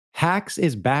Hacks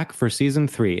is back for season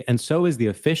 3, and so is the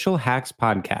official Hacks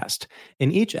podcast.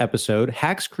 In each episode,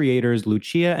 Hacks creators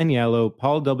Lucia Agnello,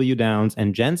 Paul W. Downs,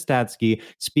 and Jen Statsky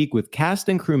speak with cast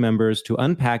and crew members to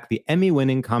unpack the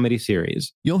Emmy-winning comedy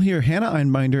series. You'll hear Hannah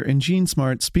Einbinder and Jean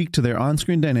Smart speak to their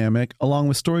on-screen dynamic, along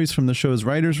with stories from the show's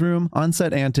writer's room,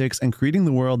 on-set antics, and creating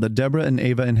the world that Deborah and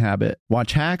Ava inhabit.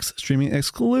 Watch Hacks, streaming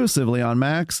exclusively on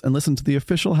Max, and listen to the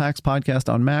official Hacks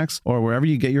podcast on Max or wherever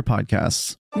you get your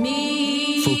podcasts.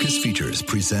 Focus Features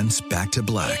presents Back to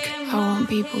Black. I want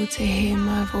people to hear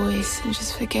my voice and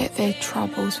just forget their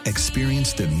troubles.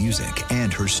 Experience the music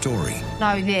and her story.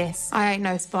 Know this, I ain't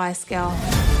no Spice Girl.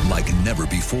 Like never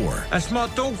before. That's my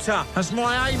daughter. That's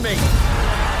my Amy.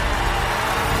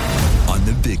 On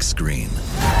the big screen.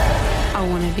 I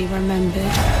want to be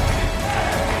remembered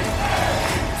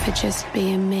for just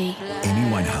being me. Amy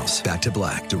Winehouse, Back to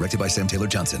Black, directed by Sam Taylor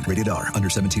Johnson. Rated R, under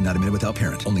 17, not a minute without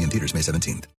parent. Only in theaters May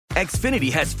 17th.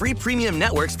 Xfinity has free premium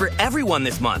networks for everyone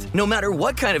this month, no matter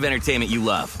what kind of entertainment you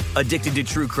love. Addicted to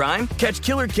true crime? Catch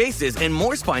killer cases and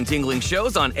more spine-tingling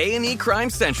shows on A&E Crime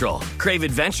Central. Crave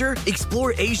adventure?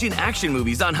 Explore Asian action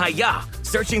movies on Hi-Ya.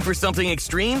 Searching for something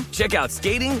extreme? Check out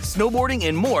skating, snowboarding,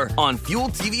 and more on Fuel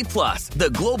TV Plus, the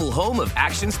global home of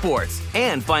action sports.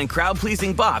 And find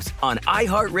crowd-pleasing bops on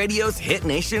iHeartRadio's Hit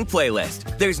Nation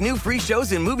playlist. There's new free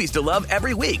shows and movies to love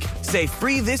every week. Say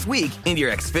free this week in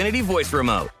your Xfinity voice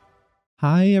remote.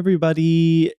 Hi,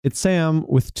 everybody. It's Sam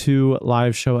with 2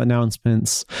 live show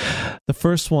announcements. The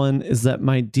first one is that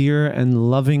my dear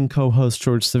and loving co-host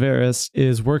George Severus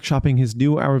is workshopping his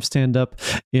new hour of stand-up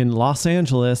in Los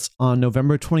Angeles on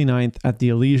November 29th at the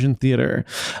Elysian Theater.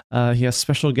 He has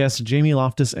special guests Jamie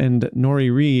Loftus and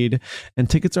Nori Reed, and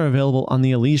tickets are available on the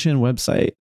Elysian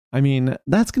website. I mean,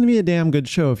 that's going to be a damn good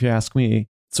show if you ask me.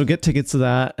 So get tickets to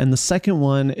that. And the second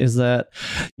one is that,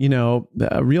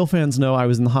 real fans know I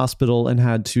was in the hospital and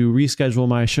had to reschedule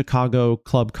my Chicago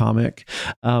club comic.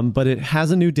 But it has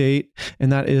a new date,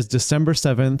 and that is December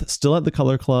 7th, still at the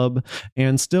Color Club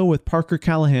and still with Parker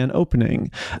Callahan opening.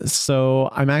 So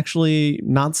I'm actually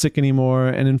not sick anymore.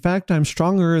 And in fact, I'm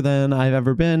stronger than I've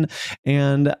ever been.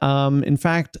 And in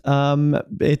fact,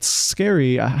 it's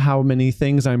scary how many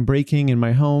things I'm breaking in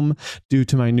my home due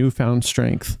to my newfound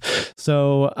strength.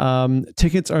 So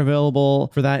tickets are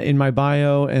available for that in my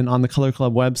bio and on the Color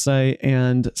Club website.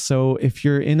 And so if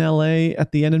you're in LA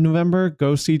at the end of November,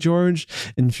 go see George.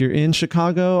 And if you're in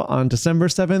Chicago on December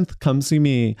 7th, come see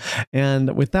me.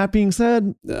 And with that being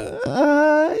said,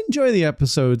 enjoy the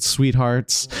episode,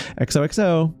 sweethearts.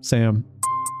 XOXO, Sam.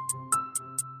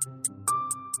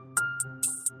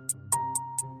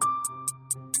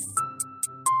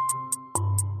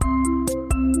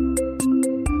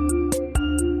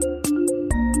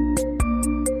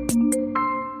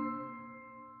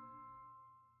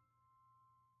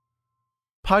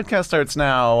 Podcast starts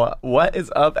now. What is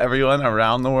up, everyone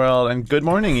around the world? And good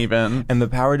morning, even. And the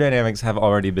power dynamics have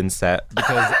already been set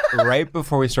because right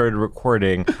before we started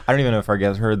recording, I don't even know if our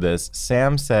guest heard this,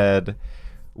 Sam said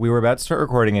we were about to start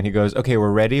recording and he goes, okay,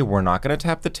 we're ready. We're not going to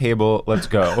tap the table. Let's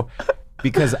go.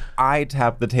 Because I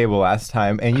tapped the table last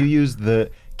time and you used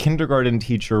the kindergarten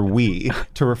teacher we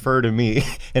to refer to me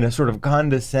in a sort of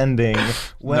condescending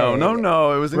way.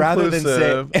 No. It was rather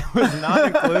inclusive. than say it was not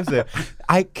inclusive.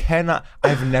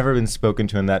 I've never been spoken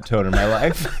to in that tone in my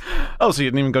life. Oh, so you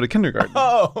didn't even go to kindergarten?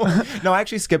 Oh, no, I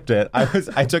actually skipped it. I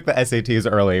took the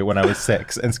SATs early when I was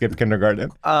 6 and skipped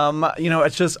kindergarten.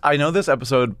 It's just, I know this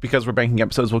episode, because we're banking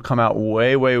episodes, will come out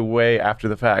way, way, way after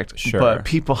the fact. Sure. But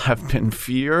people have been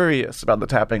furious about the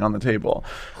tapping on the table.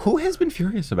 Who has been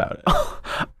furious about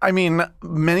it? I mean,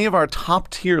 many of our top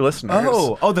tier listeners.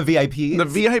 Oh, the VIPs? The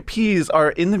VIPs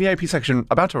are in the VIP section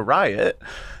about to riot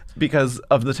because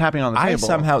of the tapping on the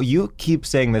table. You keep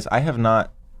saying this, I have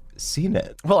not seen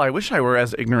it. Well, I wish I were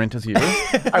as ignorant as you.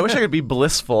 I wish I could be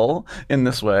blissful in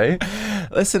this way.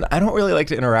 Listen, I don't really like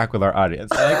to interact with our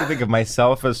audience. I like to think of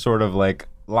myself as sort of like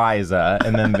Liza,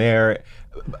 and then they're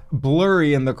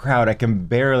blurry in the crowd. I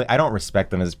don't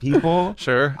respect them as people.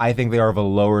 Sure. I think they are of a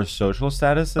lower social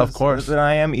status of course than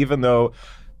I am, even though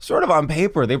sort of on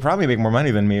paper, they probably make more money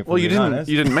than me. Well, you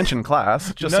didn't mention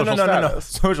class, just social status. No,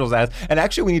 social status. And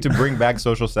actually, we need to bring back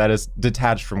social status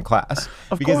detached from class.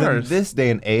 Because in this day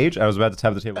and age, I was about to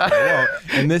tap the table.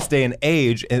 In this day and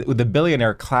age, the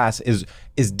billionaire class is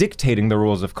dictating the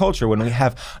rules of culture when we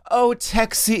have,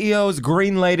 tech CEOs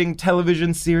greenlighting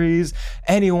television series.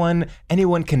 Anyone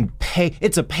can pay.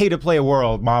 It's a pay-to-play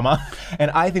world, mama.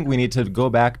 And I think we need to go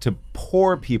back to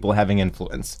poor people having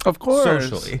influence. Of course.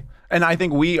 Socially. And I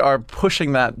think we are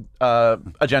pushing that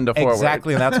agenda forward.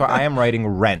 Exactly, and that's why I am writing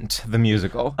Rent, the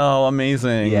musical. Oh,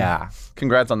 amazing. Yeah.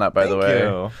 Congrats on that, by the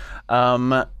way.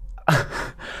 Thank you.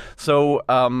 So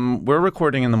we're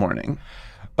recording in the morning.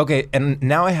 Okay, and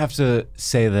now I have to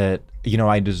say that,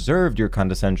 I deserved your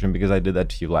condescension because I did that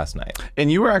to you last night.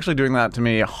 And you were actually doing that to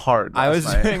me hard I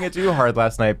was doing it to you hard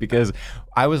last night because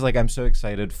I was like, I'm so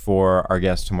excited for our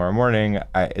guest tomorrow morning.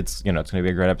 It's going to be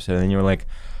a great episode. And you were like,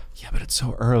 yeah, but it's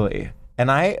so early. And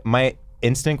my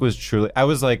instinct was truly, I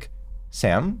was like,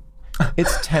 Sam,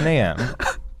 it's 10 a.m.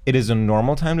 It is a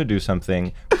normal time to do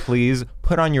something. Please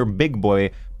put on your big boy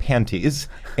panties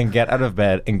and get out of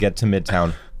bed and get to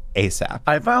Midtown ASAP.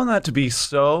 I found that to be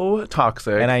so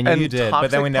toxic. And I knew you did,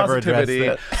 but then we never addressed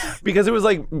it. Because it was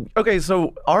like, okay,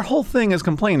 so our whole thing is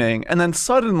complaining, and then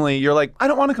suddenly you're like, I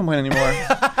don't want to complain anymore.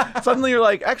 Suddenly you're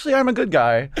like, actually, I'm a good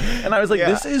guy. And I was like,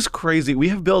 this is crazy. We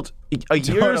have built a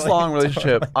years-long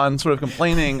relationship on sort of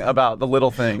complaining about the little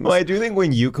things. Well, I do think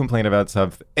when you complain about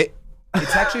stuff,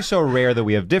 it's actually so rare that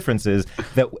we have differences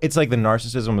that it's like the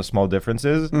narcissism of small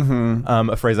differences.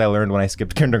 A phrase I learned when I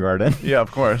skipped kindergarten. Yeah,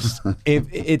 of course.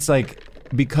 It's like,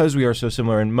 because we are so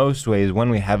similar in most ways, when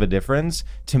we have a difference,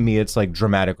 to me it's like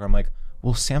dramatic, where I'm like,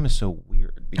 well, Sam is so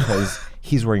weird because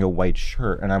he's wearing a white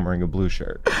shirt and I'm wearing a blue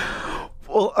shirt.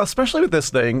 Well, especially with this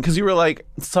thing, because you were like,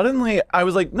 suddenly I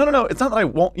was like, no, it's not that I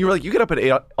won't. You were like, you get up at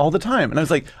 8 all the time. And I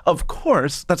was like, of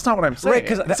course, that's not what I'm saying. Right,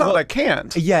 because that's not what I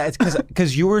can't. Yeah, it's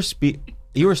because you were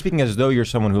speaking as though you're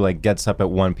someone who like gets up at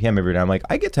 1 p.m. every day. I'm like,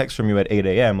 I get texts from you at 8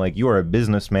 a.m. Like, you are a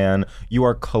businessman. You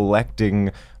are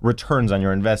collecting returns on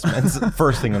your investments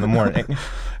first thing in the morning.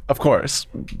 Of course.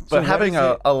 But having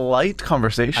a light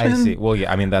conversation. I see. Well, yeah,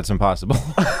 I mean, that's impossible.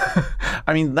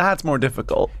 I mean, that's more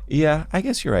difficult. Yeah, I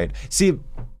guess you're right. See,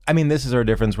 I mean, this is our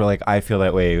difference where like I feel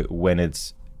that way when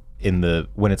it's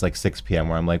like 6 p.m.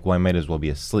 where I'm like, well, I might as well be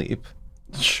asleep.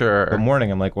 Sure. The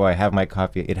morning, I'm like, well, I have my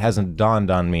coffee. It hasn't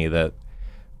dawned on me that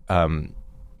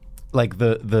like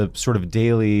the sort of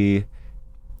daily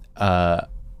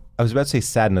I was about to say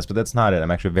sadness, but that's not it.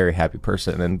 I'm actually a very happy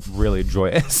person and really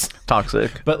joyous. Toxic.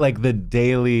 But like the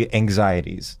daily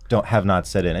anxieties have not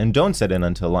set in and don't set in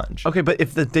until lunch. Okay, but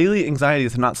if the daily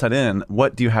anxieties have not set in,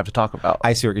 what do you have to talk about?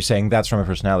 I see what you're saying. That's where my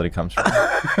personality comes from.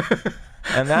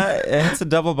 And it's a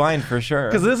double bind for sure.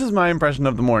 Because this is my impression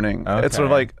of the morning. Okay. It's sort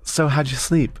of like, so how'd you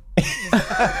sleep?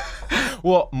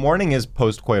 Well, morning is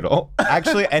post-coital.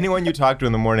 Actually, anyone you talk to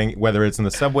in the morning, whether it's in the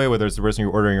subway, whether it's the person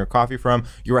you're ordering your coffee from,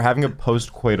 you are having a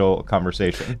post-coital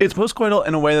conversation. It's post-coital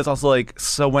in a way that's also like,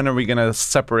 so when are we going to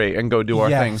separate and go do our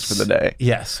things for the day?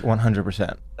 Yes,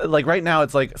 100%. Like right now,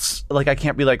 it's like I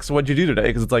can't be like, so what'd you do today?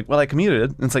 Because it's like, well, I commuted.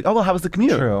 And it's like, oh, well, how was the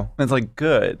commute? True. And it's like,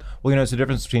 good. Well, it's the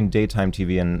difference between daytime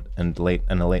TV and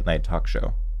a late night talk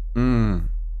show.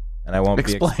 And I won't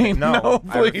explain. No,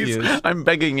 please. I'm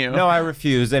begging you. No, I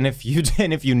refuse. And if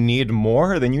you need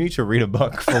more, then you need to read a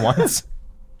book for once.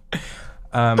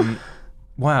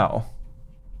 Wow.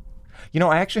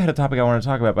 I actually had a topic I want to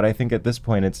talk about, but I think at this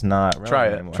point it's not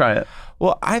relevant anymore. Try it.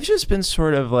 Well, I've just been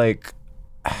sort of like,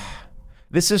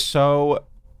 this is so,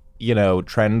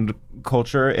 trend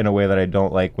culture in a way that I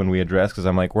don't like when we address, because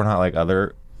I'm like, we're not like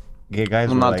other gay guys.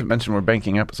 Well, not to mention we're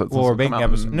banking episodes. Well, we're banking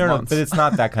episodes. No, but it's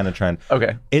not that kind of trend.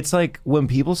 Okay. It's like when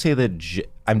people say that,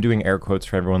 I'm doing air quotes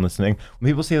for everyone listening,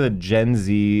 when people say that Gen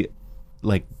Z,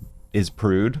 like, is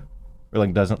prude or,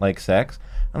 like, doesn't like sex,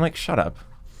 I'm like, shut up.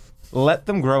 Let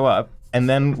them grow up, and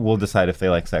then we'll decide if they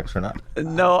like sex or not.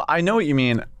 No, I know what you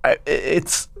mean.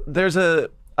 There's a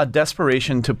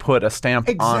desperation to put a stamp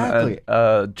on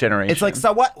a generation. It's like,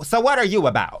 so what are you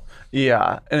about?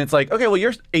 Yeah. And it's like, okay, well,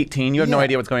 you're 18. You have no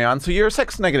idea what's going on. So you're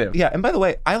sex negative. Yeah. And by the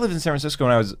way, I lived in San Francisco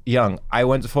when I was young. I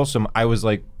went to Folsom. I was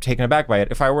like taken aback by it.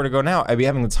 If I were to go now, I'd be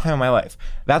having the time of my life.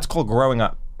 That's called growing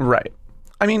up. Right.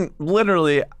 I mean,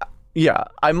 literally, yeah.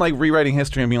 I'm like rewriting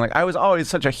history and being like, I was always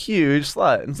such a huge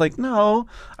slut. And it's like, no,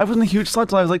 I wasn't a huge slut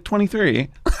till I was like 23.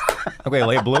 Okay,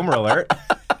 late bloomer alert.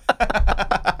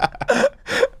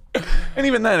 And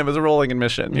even then, it was a rolling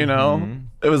admission,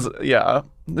 It was, yeah.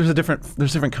 There's different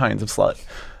kinds of slut.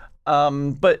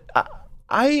 But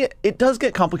it does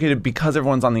get complicated because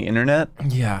everyone's on the internet.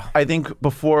 Yeah. I think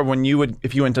before,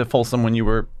 if you went to Folsom when you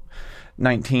were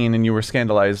 19 and you were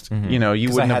scandalized, you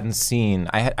wouldn't. I hadn't seen.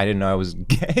 I didn't know I was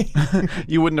gay.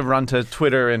 You wouldn't have run to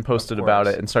Twitter and posted about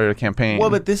it and started a campaign. Well,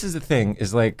 but this is the thing,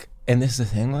 is like, and this is the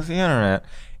thing with the internet,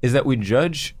 is that we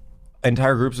judge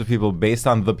entire groups of people based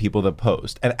on the people that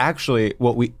post. And actually,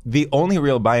 the only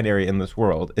real binary in this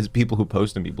world is people who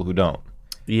post and people who don't.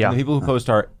 Yeah. And the people who post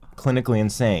are clinically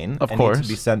insane of course, need to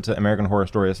be sent to American Horror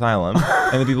Story Asylum.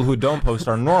 And the people who don't post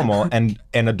are normal and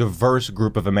a diverse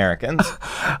group of Americans.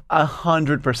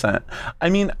 100%. I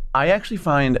mean, I actually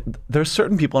find there's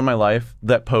certain people in my life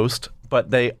that post but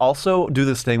they also do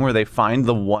this thing where they find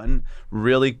the one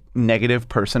really negative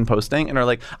person posting and are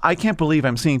like, I can't believe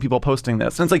I'm seeing people posting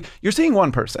this. And it's like, you're seeing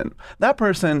one person. That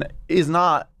person is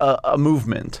not a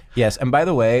movement. Yes, and by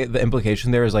the way, the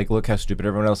implication there is like, look how stupid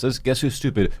everyone else is. Guess who's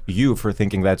stupid? You, for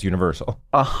thinking that's universal.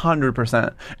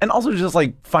 100%. And also just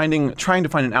like trying to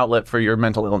find an outlet for your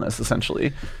mental illness,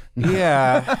 essentially.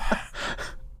 Yeah.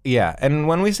 Yeah, and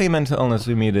when we say mental illness,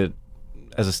 we mean it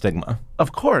as a stigma.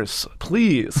 Of course.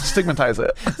 Please stigmatize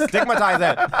it. Stigmatize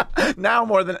it. Now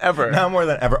more than ever. Now more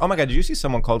than ever. Oh my God, did you see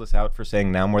someone called us out for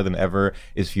saying now more than ever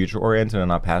is future-oriented and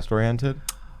not past-oriented?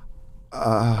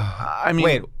 I mean...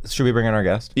 Wait, should we bring in our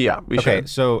guest? Yeah, we should. Okay,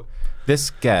 so this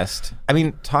guest, I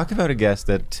mean, talk about a guest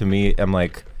that to me, we've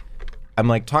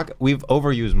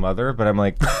overused mother, but I'm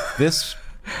like, this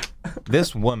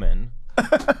woman...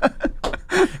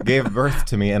 gave birth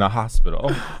to me in a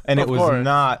hospital, and it was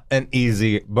not an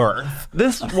easy birth.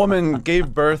 This woman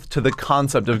gave birth to the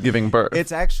concept of giving birth.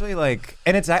 It's actually like,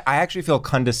 and I actually feel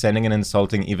condescending and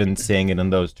insulting even saying it in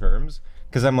those terms,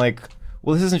 because I'm like,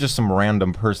 well, this isn't just some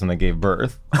random person that gave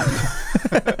birth.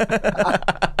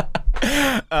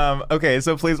 Okay,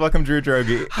 so please welcome Drew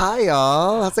Droege. Hi,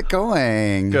 y'all. How's it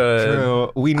going? Good.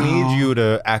 Drew, we need you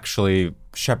to actually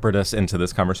shepherd us into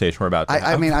this conversation we're about to have.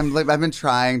 I mean, I've been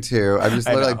trying to. I'm just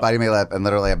literally biting my lip, and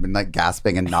literally I've been like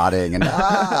gasping and nodding and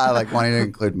like wanting to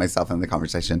include myself in the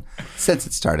conversation since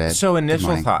it started. So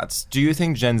initial thoughts. Do you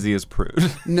think Gen Z is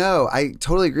prude? No, I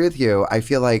totally agree with you. I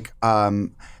feel like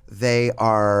they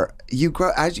are. You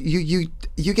grow as you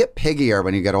get piggier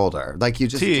when you get older. Like you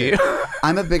just.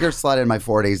 I'm a bigger slut in my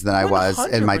 40s than I was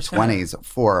in my 20s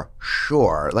for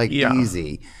sure. Like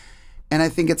easy. And I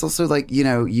think it's also like,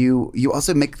 you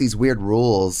also make these weird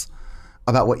rules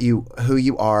about who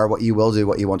you are, what you will do,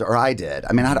 what you won't do. Or I did.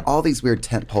 I mean, I had all these weird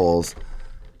tent poles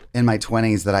in my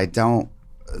 20s that I don't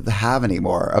have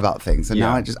anymore about things. And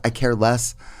now I care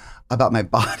less about my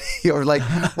body or like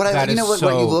what what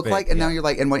you look like. And now you're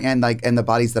like, and the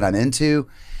bodies that I'm into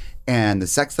and the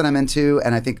sex that I'm into.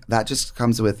 And I think that just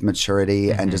comes with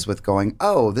maturity and just with going,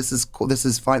 oh, this is cool. This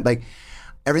is fine. Like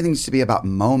everything used to be about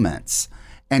moments.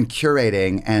 And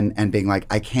curating and being like,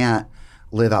 I can't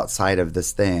live outside of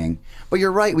this thing. But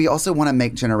you're right. We also want to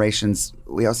make generations.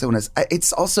 We also want to.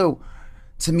 It's also,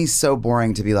 to me, so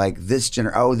boring to be like these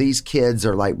kids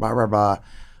are like blah blah blah.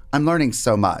 I'm learning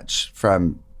so much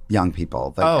from young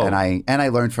people, and I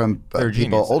learned from people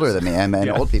geniuses. older than me and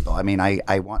old people. I mean,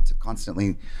 I want to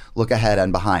constantly look ahead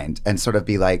and behind and sort of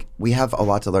be like, we have a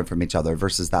lot to learn from each other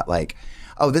versus that like,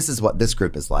 oh, this is what this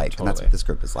group is like, and that's what this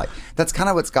group is like. That's kind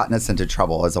of what's gotten us into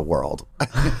trouble as a world.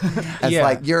 It's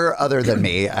like, you're other than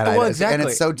me. And, exactly. And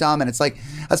it's so dumb. And it's like,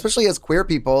 especially as queer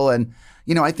people, and,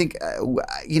 I think,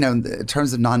 in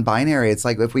terms of non-binary, it's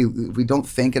like if we don't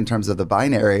think in terms of the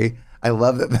binary, I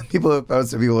love that people who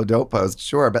post and people who don't post,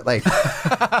 sure, but like, this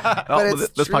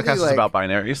podcast is about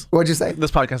binaries. What'd you say?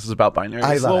 This podcast is about binaries.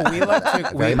 I love it. We like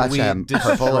to very much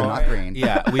purple and not green.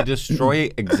 Yeah, we destroy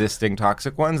existing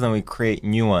toxic ones, then we create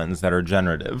new ones that are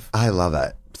generative. I love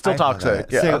it. Still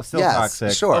toxic. Yeah. Still yes,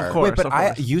 toxic. Sure. Of course. Wait,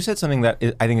 but you said something that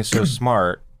I think is so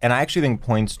smart, and I actually think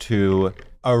points to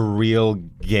a real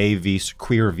gay v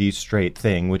queer v straight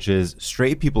thing, which is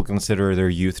straight people consider their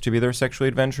youth to be their sexually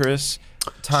adventurous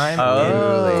time.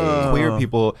 And queer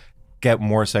people get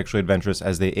more sexually adventurous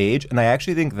as they age. And I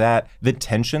actually think that the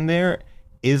tension there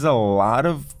is a lot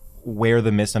of where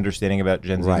the misunderstanding about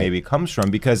Gen Z maybe comes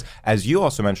from. Because as you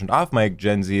also mentioned off mic,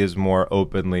 Gen Z is more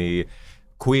openly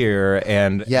queer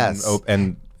and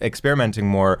experimenting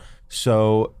more.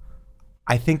 So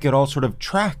I think it all sort of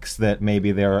tracks that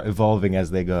maybe they're evolving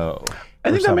as they go. I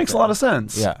think that makes a lot of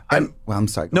sense. Yeah. I'm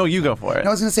sorry. No, you go for it.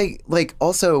 No, I was going to say, like,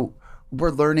 also,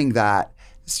 we're learning that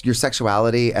your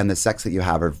sexuality and the sex that you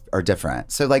have are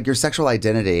different. So, like, your sexual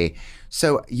identity.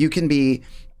 So you can be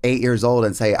 8 years old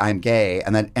and say, I'm gay,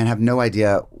 and have no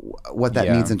idea what that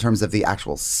means in terms of the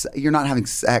actual. You're not having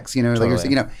sex, Totally. like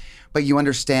you're, but you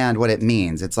understand what it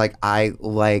means. It's like, I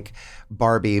like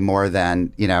Barbie more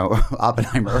than,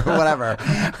 Oppenheimer or whatever.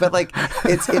 But like,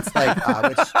 it's like,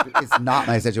 which is not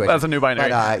my situation. That's a new binary.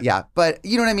 But, yeah. But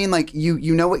you know what I mean? Like,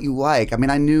 you know what you like. I mean,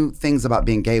 I knew things about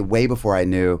being gay way before I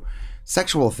knew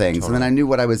sexual things. Totally. And then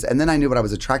I knew what I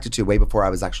was attracted to way before I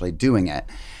was actually doing it.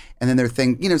 And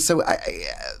then so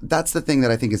that's the thing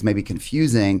that I think is maybe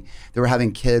confusing. That we're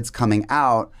having kids coming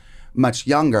out much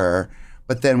younger.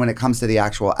 But then when it comes to the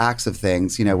actual acts of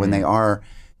things, when they are,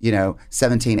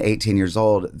 17, 18 years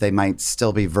old, they might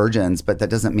still be virgins, but that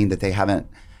doesn't mean that they haven't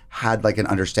had like an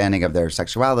understanding of their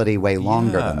sexuality way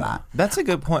longer than that. That's a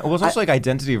good point. Well, it's also like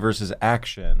identity versus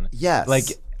action. Yes. Like,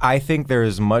 I think there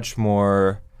is much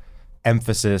more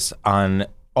emphasis on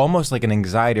almost like an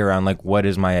anxiety around like, what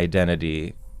is my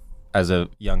identity as a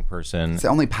young person? It's the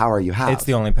only power you have. It's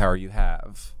the only power you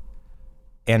have.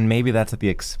 And maybe that's at the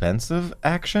expense of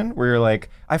action, where you're like,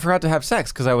 I forgot to have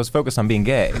sex because I was focused on being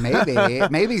gay.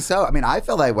 Maybe so. I mean, I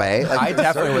feel that way. Like, I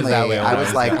definitely was that way.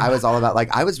 I was all about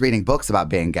I was reading books about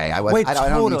being gay. I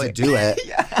don't need to do it.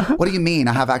 Yeah. What do you mean?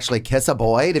 I have to actually kiss a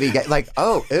boy to be gay? Like,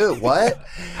 oh, ew, what?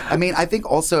 I mean, I think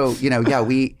also,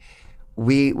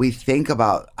 we think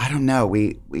about, I don't know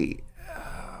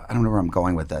where I'm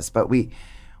going with this, but we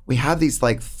have these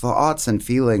like thoughts and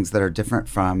feelings that are different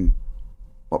from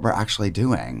what we're actually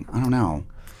doing. I don't know.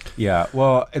 Yeah.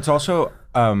 Well, it's also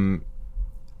on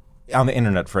the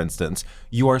internet, for instance,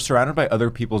 you are surrounded by other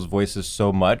people's voices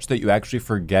so much that you actually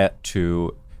forget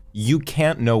you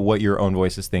can't know what your own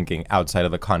voice is thinking outside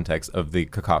of the context of the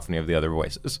cacophony of the other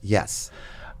voices. Yes.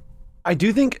 I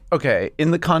do think, okay,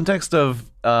 in the context of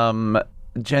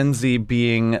Gen Z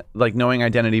being like knowing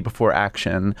identity before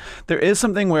action, there is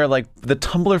something where like the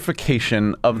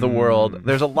Tumblrification of the world,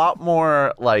 there's a lot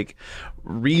more like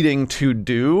reading to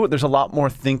do. There's a lot more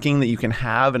thinking that you can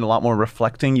have and a lot more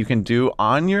reflecting you can do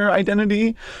on your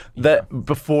identity that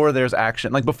before there's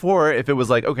action. Like before, if it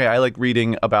was like, okay, I like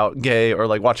reading about gay or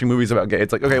like watching movies about gay,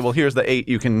 it's like, okay, well, here's the 8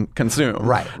 you can consume.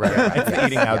 Right. It's the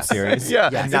eating out series. Yeah.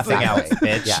 Yes, Nothing else, exactly.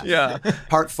 bitch. Yeah.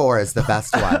 Part 4 is the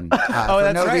best one.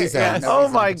 that's no right, reason. yes. No Oh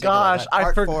reason my in particular, gosh, but I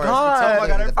part 4 is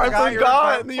forgot. I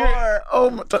forgot. Oh,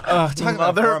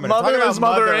 mother is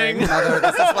mothering. This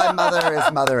is why Mother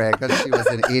is mothering, because she was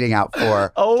in Eating Out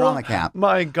for drama camp.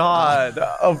 My God,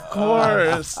 of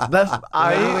course.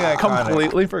 I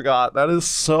completely forgot. That is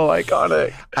so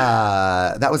iconic.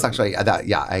 That was actually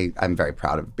I'm very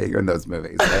proud of being in those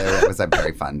movies. It was a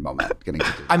very fun moment getting to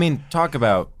do that. I mean, talk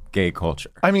about gay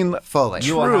culture. I mean, fully.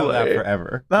 You will have that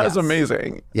forever. That is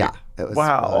amazing. Yeah. It was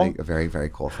really a very, very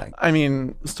cool thing. I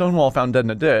mean, Stonewall found dead in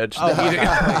a ditch. People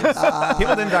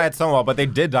didn't die at Stonewall, but they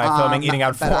did die filming Eating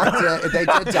Out 4. They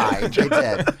did die. They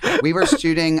did. We were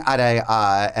shooting at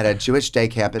a Jewish day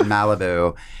camp in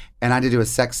Malibu, and I had to do a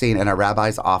sex scene in a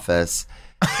rabbi's office.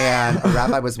 And a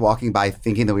rabbi was walking by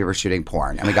thinking that we were shooting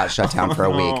porn, and we got shut down for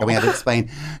a week. And we had to explain,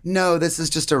 no, this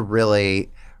is just a really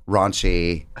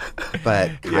raunchy,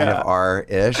 but kind of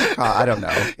R-ish. I don't know.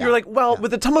 Yeah. You're like, well,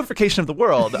 with the Tumblrification of the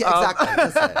world. Yeah, exactly.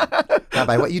 Listen,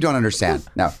 Rabbi, what you don't understand.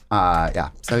 No.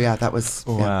 So that was.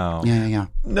 Wow. Yeah.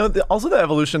 No, also the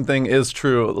evolution thing is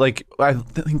true. Like, I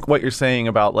think what you're saying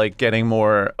about like getting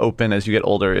more open as you get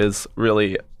older is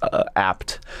really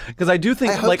apt. Because I do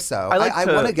think, I hope so. I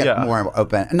want to get more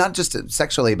open, not just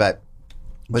sexually, but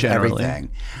with generally.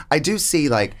 Everything. I do see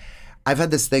like. I've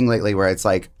had this thing lately where it's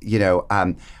like, we'll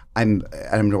talk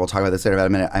about this later,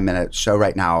 but I'm in a show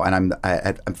right now, and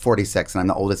I'm 46, and I'm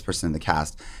the oldest person in the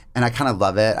cast, and I kind of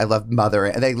love it. I love Mother,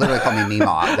 and they literally call me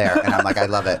Meemaw there, and I'm like, I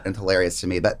love it, and it's hilarious to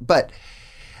me. But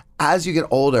as you get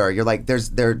older, you're like, there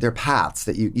are paths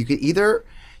that you could either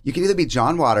be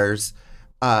John Waters,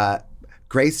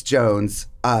 Grace Jones,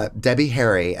 Debbie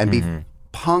Harry, and be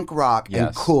punk rock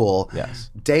and cool,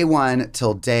 day one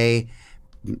till day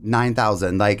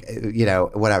 9,000, like,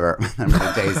 whatever. I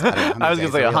was going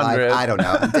to say 100. I don't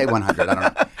know. Day 100, I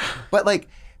don't know. But like,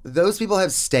 those people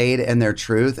have stayed in their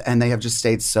truth, and they have just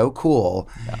stayed so cool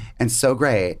and so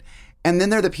great. And then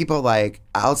there are the people like,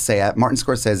 I'll say it, Martin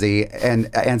Scorsese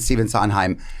and Stephen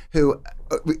Sondheim, who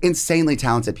insanely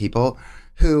talented people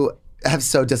who have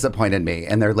so disappointed me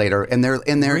in their later, in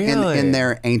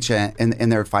their ancient, in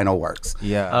their final works.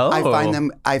 Yeah. Oh.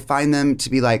 I find them to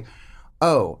be like,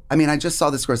 oh, I mean, I just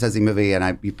saw the Scorsese movie,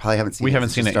 and you probably haven't seen it. We haven't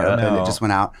seen it yet. And it just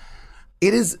went out.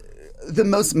 It is the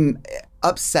most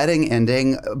upsetting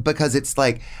ending, because it's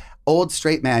like, old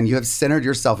straight man, you have centered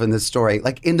yourself in this story,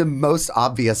 like in the most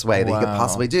obvious way that you could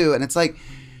possibly do. And it's like,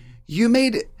 you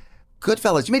made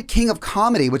Goodfellas, you made King of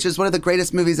Comedy, which is one of the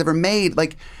greatest movies ever made.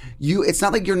 Like, it's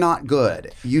not like you're not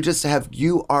good. You just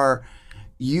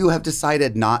you have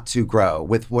decided not to grow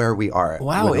with where we are.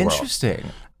 Wow, interesting.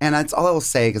 And that's all I will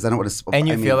say, because I don't want to. And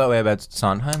you feel that way about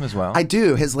Sondheim as well? I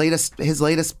do. His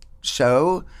latest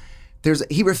show,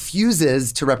 he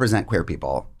refuses to represent queer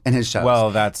people in his shows. Well,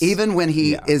 that's even when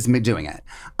he is doing it.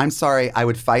 I'm sorry, I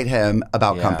would fight him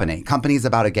about Company. Company's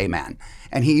about a gay man,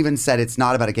 and he even said it's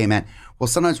not about a gay man. Well,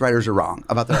 sometimes writers are wrong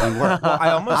about their own work.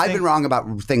 I've been wrong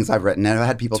about things I've written, and I've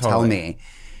had people tell me.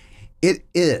 It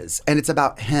is, and it's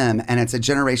about him, and it's a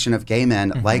generation of gay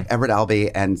men like Everett Albee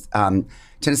and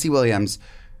Tennessee Williams.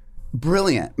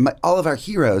 Brilliant. All of our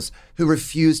heroes who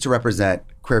refused to represent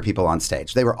queer people on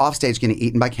stage. They were off stage getting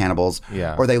eaten by cannibals,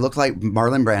 or they looked like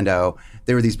Marlon Brando.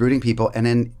 They were these brooding people. And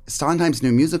in Sondheim's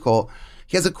new musical,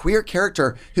 he has a queer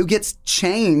character who gets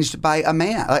changed by a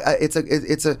man. It's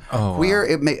a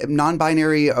queer,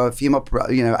 non-binary female.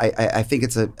 I think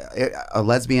it's a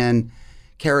lesbian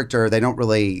character. They don't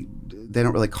really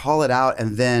call it out,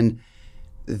 and then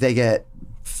they get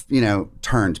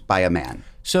turned by a man.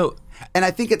 So. And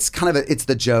I think it's kind of it's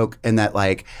the joke in that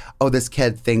like, oh, this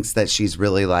kid thinks that she's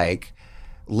really like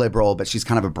liberal, but she's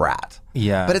kind of a brat.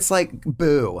 Yeah. But it's like,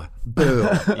 boo.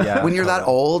 Yeah, when you're that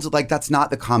old, like that's not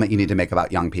the comment you need to make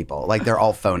about young people. Like they're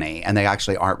all phony and they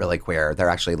actually aren't really queer. They're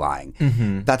actually lying.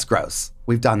 Mm-hmm. That's gross.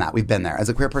 We've done that. We've been there. As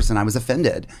a queer person, I was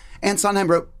offended. And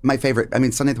Sondheim wrote my favorite,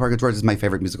 Sunday at the Park with George is my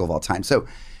favorite musical of all time. So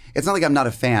it's not like I'm not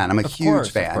a fan. I'm a huge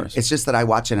fan. It's just that I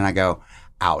watch it and I go,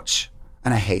 ouch.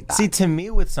 And I hate that. See, to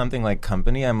me, with something like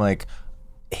Company, I'm like,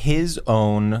 his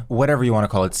own, whatever you want to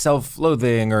call it,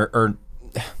 self-loathing or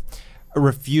a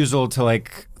refusal to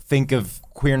like think of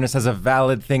queerness as a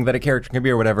valid thing that a character can be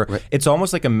or whatever. Right. It's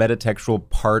almost like a metatextual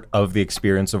part of the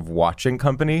experience of watching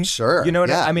Company. Sure. You know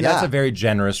what I mean? That's a very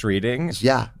generous reading.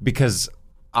 Yeah. Because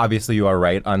obviously you are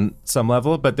right on some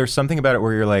level, but there's something about it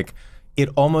where you're like, it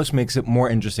almost makes it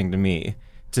more interesting to me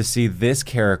to see this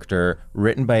character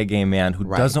written by a gay man who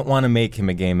doesn't want to make him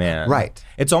a gay man. Right.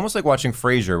 It's almost like watching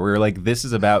Frasier, where you're like, this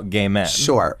is about gay men.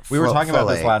 Sure. We were talking about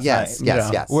this last night.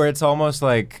 Yes. Where it's almost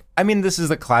like, this is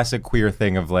the classic queer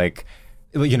thing of like,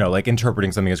 like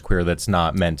interpreting something as queer that's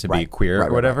not meant to be queer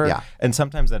or whatever. Yeah. And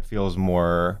sometimes that feels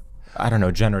more, I don't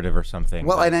know, generative or something.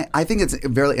 Well, and I think it's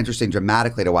really interesting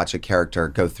dramatically to watch a character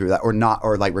go through that or not,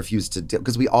 or like refuse to deal,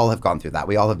 because we all have gone through that.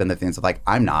 We all have been the things of like,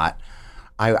 I'm not.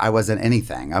 I wasn't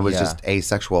anything. I was just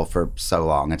asexual for so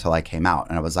long until I came out.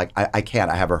 And I was like, I can't.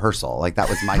 I have rehearsal. Like, that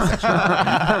was my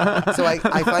sexuality. So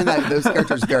I find that those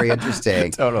characters very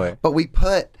interesting. Totally. But we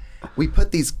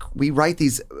write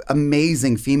these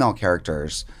amazing female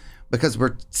characters because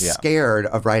we're scared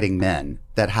of writing men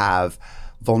that have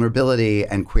vulnerability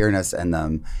and queerness in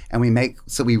them. And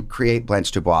we create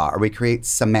Blanche Dubois, or we create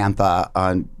Samantha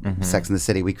on Sex and the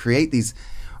City. We create these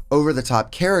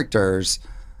over-the-top characters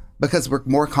because we're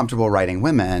more comfortable writing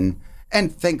women.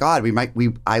 And thank God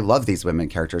I love these women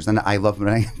characters, and I love when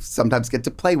I sometimes get to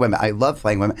play women. I love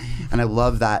playing women, and I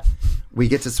love that we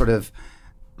get to sort of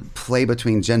play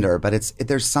between gender. But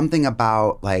there's something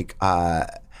about like, I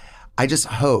just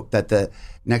hope that the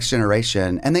next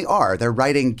generation, and they're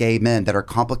writing gay men that are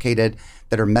complicated,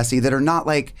 that are messy, that are not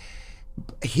like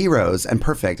heroes and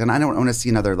perfect. And I don't want to see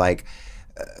another like,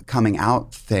 coming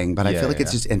out thing, but I feel like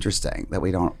it's just interesting that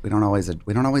we don't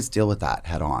always deal with that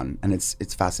head on, and it's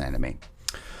fascinating to me.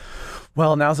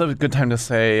 Well, now's a good time to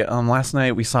say, last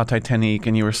night we saw Titanic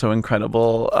and you were so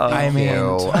incredible.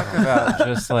 Talk about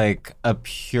just like a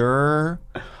pure,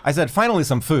 I said, finally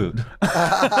some food.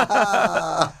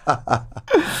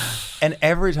 And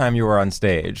every time you were on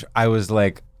stage, I was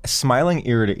like, smiling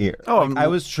ear to ear. I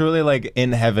was truly like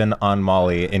in heaven on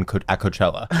Molly at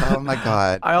Coachella. Oh my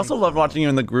God. I also loved watching you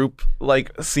in the group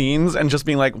like scenes and just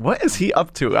being like, what is he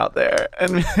up to out there?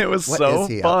 And it was so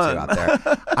fun. Up to out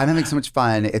there? I'm having so much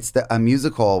fun. It's a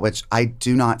musical, which I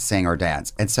do not sing or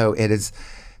dance. And so it is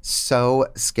so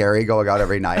scary going out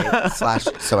every night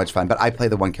 / so much fun. But I play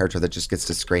the one character that just gets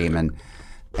to scream,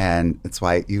 and it's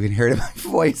why you can hear it in my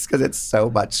voice, because it's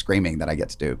so much screaming that I get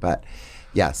to do. But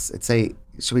yes, it's a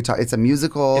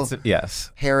musical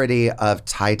parody of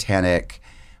Titanic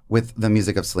with the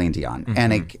music of Celine Dion.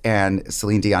 And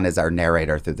Celine Dion is our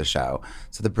narrator through the show.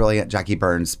 So the brilliant Jackie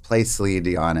Burns plays Celine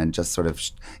Dion and just sort of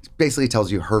basically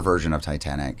tells you her version of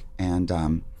Titanic. And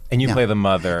you play the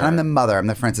mother. And I'm the mother. I'm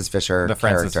the Frances Fisher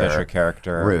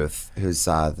character. Ruth, who's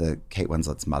the Kate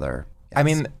Winslet's mother. Yes. I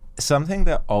mean, something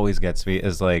that always gets me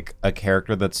is like a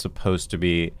character that's supposed to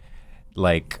be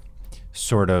like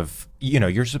sort of,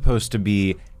 you're supposed to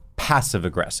be passive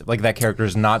aggressive. Like that character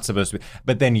is not supposed to be,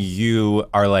 but then you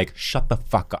are like, shut the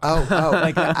fuck up. Oh,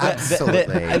 like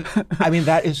absolutely. I mean,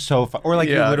 that is so fun. Or like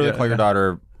you literally call your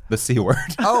daughter the C word.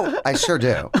 Oh, I sure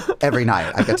do. Every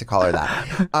night I get to call her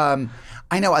that.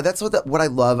 I know, that's what I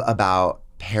love about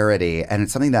parody, and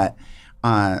it's something that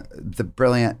the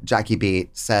brilliant Jackie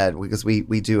Beat said, because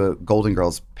we do a Golden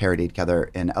Girls parody together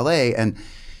in LA, and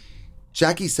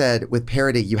Jackie said, with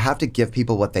parody, you have to give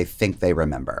people what they think they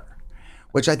remember,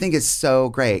 which I think is so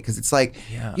great, because it's like,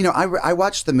 I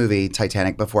watched the movie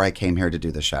Titanic before I came here to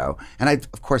do the show, and I,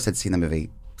 of course, had seen the movie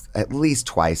at least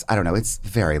twice. I don't know. It's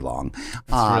very long.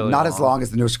 Not as long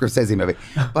as the new Scorsese movie,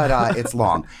 but it's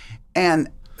long. And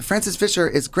Frances Fisher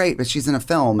is great, but she's in a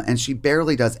film and she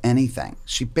barely does anything.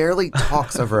 She barely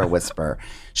talks over a whisper.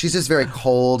 She's just very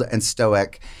cold and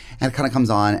stoic, and it kind of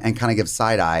comes on and kind of gives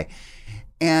side eye.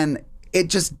 And it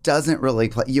just doesn't really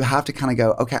play. You have to kind of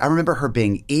go, okay, I remember her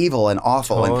being evil and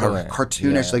awful and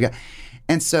cartoonish. Yeah.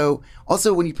 And so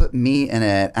also when you put me in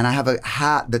it and I have a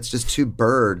hat that's just two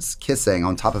birds kissing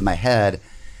on top of my head,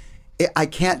 I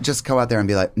can't just go out there and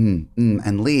be like,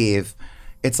 and leave.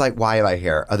 It's like, why am I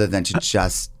here? Other than to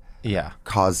just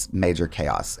cause major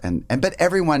chaos. But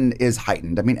everyone is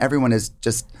heightened. I mean, everyone is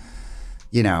just,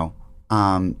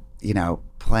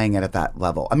 playing it at that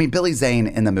level. I mean, Billy Zane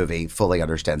in the movie fully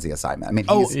understands the assignment. I mean,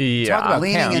 he's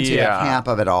leaning into the camp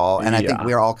of it all. And I think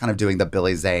we're all kind of doing the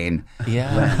Billy Zane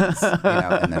lens,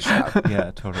 in the show. Yeah,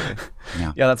 totally.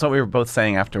 Yeah, that's what we were both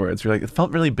saying afterwards. We're like, it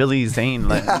felt really Billy Zane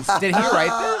lens. Did he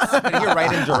write this? Did he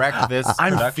write and direct this?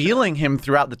 I'm feeling him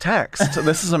throughout the text.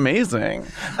 This is amazing.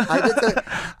 I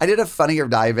did a Funny or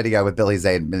Die video with Billy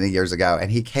Zane many years ago,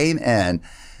 and he came in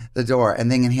the door, and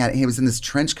then he was in this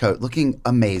trench coat looking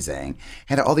amazing. He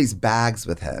had all these bags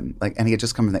with him, and he had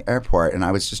just come from the airport, and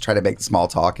I was just trying to make small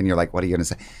talk, and you're like, what are you going to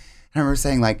say? And I remember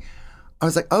saying, I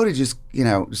was like, oh, did you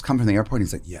just come from the airport? And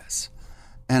he's like, yes.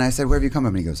 And I said, where have you come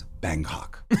from? And he goes,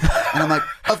 Bangkok. And I'm like,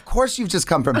 of course you've just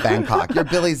come from Bangkok. You're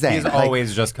Billy Zane. He's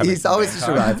always just coming He's always just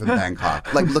arrived from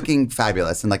Bangkok. Looking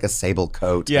fabulous in a sable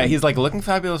coat. Yeah, he's looking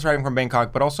fabulous riding from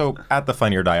Bangkok, but also at the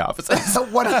Funny or Die offices.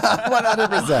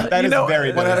 100%. That is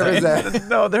very 100%.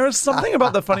 No, there was something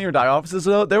about the Funny or Die offices,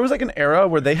 though. There was an era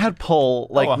where they had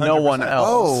pull no one else.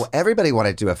 Oh, everybody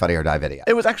wanted to do a Funny or Die video.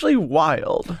 It was actually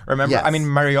wild. Remember? Yes. I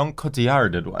mean, Marion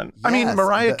Cotillard did one. Yes, I mean,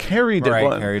 Mariah Carey did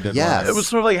one. Yes. It was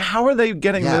sort of like, how are they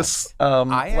getting this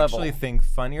level? I actually think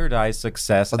Funny or Die's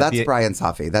success... Well, that's Brian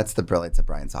Safi. That's the brilliance of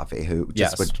Brian Safi, who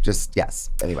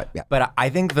anyway, yeah. But I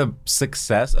think the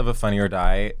success of a Funny or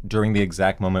Die during the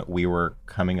exact moment we were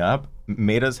coming up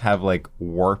made us have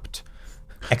warped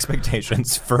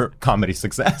expectations for comedy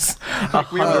success.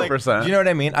 100%. Do you know what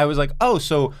I mean? I was like, oh,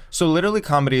 so literally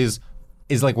comedy is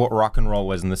like what rock and roll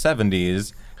was in the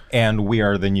 70s. And we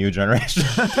are the new generation.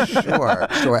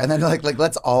 Sure. And then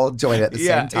let's all join at the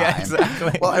same time. Yeah,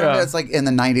 exactly. Well, I remember it's in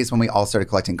the 90s when we all started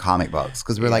collecting comic books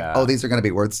because we're like, oh, these are going to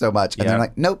be worth so much. And they're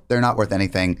like, nope, they're not worth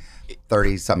anything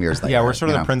 30 some years later. Yeah, we're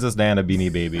sort of the Princess Diana Beanie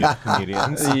Baby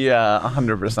comedians. Yeah,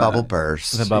 100%. Bubble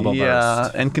burst. The bubble burst. Yeah,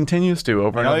 and continues to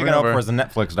over and over. All you're going to hope for is a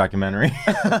Netflix documentary.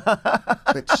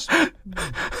 Which,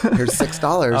 here's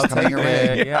 $6 coming your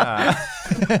way. Yeah.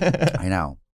 I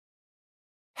know.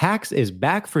 Hacks is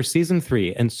back for season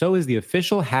 3, and so is the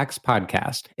official Hacks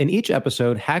podcast. In each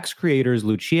episode, Hacks creators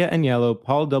Lucia Agnello,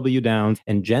 Paul W. Downs,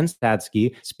 and Jen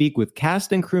Statsky speak with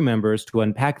cast and crew members to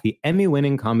unpack the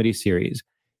Emmy-winning comedy series.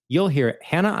 You'll hear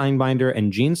Hannah Einbinder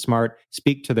and Gene Smart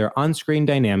speak to their on-screen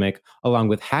dynamic, along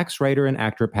with Hacks writer and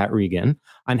actor Pat Regan,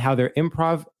 on how their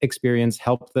improv experience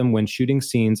helped them when shooting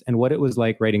scenes and what it was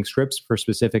like writing scripts for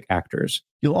specific actors.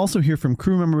 You'll also hear from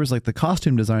crew members like the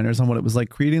costume designers on what it was like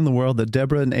creating the world that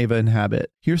Deborah and Ava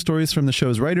inhabit. Hear stories from the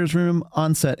show's writer's room,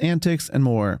 on-set antics, and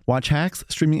more. Watch Hacks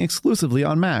streaming exclusively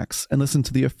on Max, and listen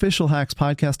to the official Hacks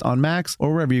podcast on Max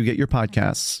or wherever you get your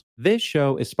podcasts. This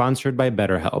show is sponsored by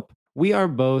BetterHelp. We are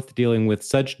both dealing with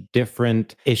such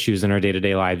different issues in our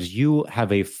day-to-day lives. You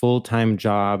have a full-time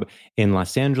job in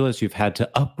Los Angeles. You've had to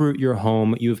uproot your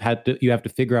home. You have to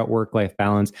figure out work-life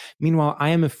balance. Meanwhile,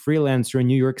 I am a freelancer in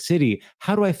New York City.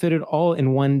 How do I fit it all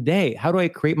in one day? How do I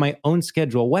create my own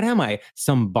schedule? What am I?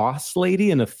 Some boss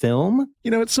lady in a film?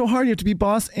 It's so hard. You have to be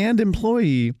boss and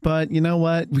employee. But you know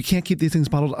what? We can't keep these things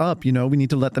bottled up. We need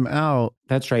to let them out.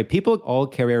 That's right. People all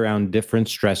carry around different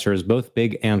stressors, both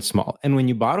big and small. And when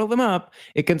you bottle them up,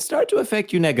 it can start to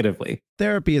affect you negatively.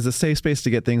 Therapy is a safe space to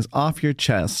get things off your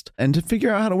chest and to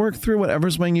figure out how to work through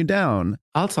whatever's weighing you down.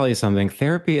 I'll tell you something.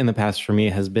 Therapy in the past for me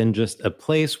has been just a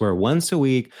place where once a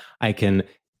week I can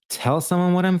tell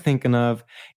someone what I'm thinking of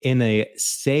in a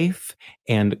safe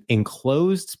and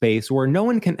enclosed space where no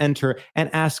one can enter and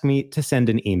ask me to send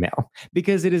an email,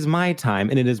 because it is my time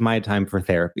and it is my time for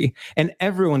therapy. And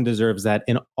everyone deserves that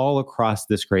in all across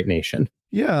this great nation.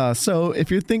 Yeah, so if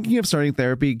you're thinking of starting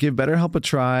therapy, give BetterHelp a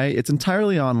try. It's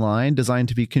entirely online, designed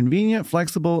to be convenient,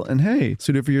 flexible, and hey,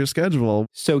 suited for your schedule.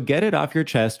 So get it off your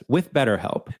chest with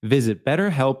BetterHelp. Visit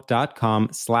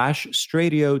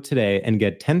betterhelp.com/Stradio today and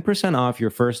get 10% off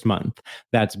your first month.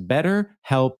 That's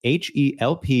BetterHelp,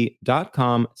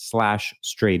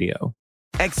 HELP.com/Stradio.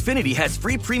 Xfinity has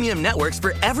free premium networks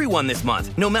for everyone this month,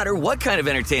 no matter what kind of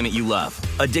entertainment you love.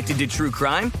 Addicted to true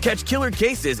crime? Catch killer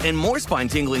cases and more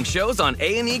spine-tingling shows on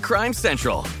A&E Crime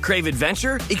Central. Crave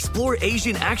adventure? Explore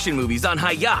Asian action movies on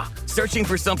Hi-Ya. Searching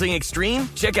for something extreme?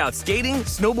 Check out skating,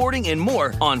 snowboarding, and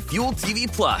more on Fuel TV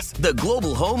Plus, the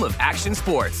global home of action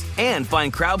sports. And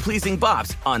find crowd-pleasing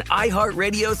bops on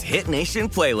iHeartRadio's Hit Nation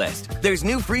playlist. There's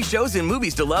new free shows and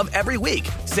movies to love every week.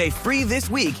 Say free this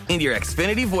week in your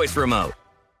Xfinity voice remote.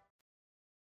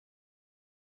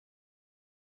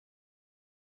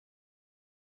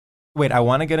 Wait, I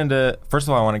want to get into, first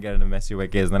of all, I want to get into Messy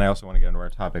White Gays, and then I also want to get into our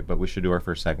topic, but we should do our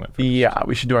first segment first. Yeah,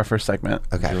 we should do our first segment.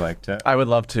 Okay. Would you like to? I would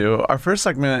love to. Our first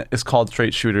segment is called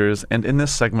Straight Shooters, and in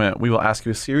this segment, we will ask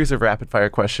you a series of rapid-fire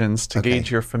questions to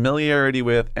gauge your familiarity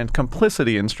with and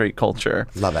complicity in straight culture.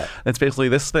 Love it. It's basically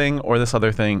this thing or this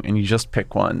other thing, and you just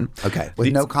pick one. Okay,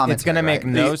 with no commentary. It's going to make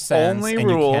no sense, and you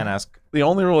can't ask. The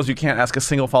only rule is you can't ask a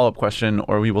single follow-up question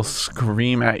or we will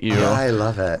scream at you. I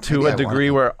love it. To a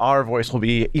degree where our voice will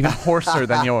be even hoarser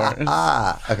than yours.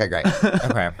 Okay, great.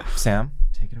 Okay, Sam,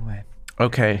 take it away.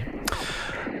 Okay.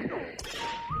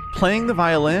 Playing the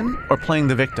violin or playing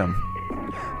the victim?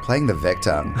 Playing the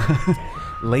victim.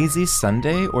 Lazy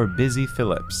Sunday or Busy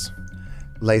Phillips?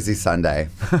 Lazy Sunday.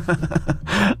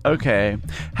 Okay.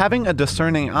 Having a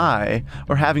discerning eye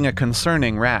or having a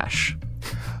concerning rash?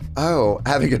 Oh,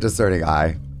 having a discerning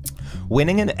eye.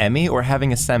 Winning an Emmy or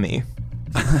having a semi?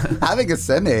 Having a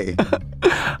semi.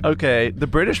 Okay, the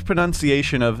British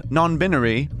pronunciation of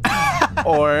non-binary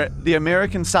or the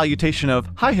American salutation of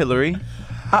 "Hi, Hillary."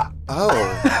 I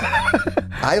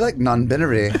like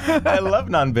non-binary. I love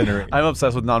non-binary. I'm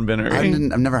obsessed with non-binary.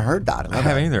 I've never heard that. I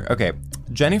haven't either. Okay,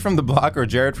 Jenny from the Block or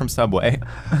Jared from Subway?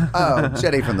 Oh,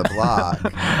 Jenny from the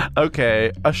Block.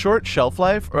 Okay, a short shelf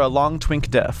life or a long twink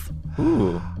death?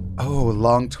 Ooh. Oh,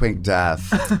 long twink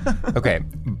death. Okay,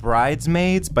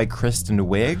 Bridesmaids by Kristen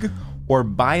Wiig or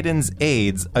Biden's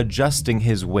aides adjusting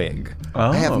his wig?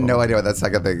 I have no idea what that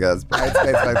second thing is.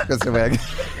 Bridesmaids by Kristen Wiig.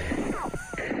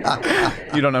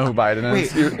 You don't know who Biden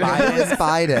is? Who is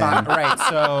Biden? Right,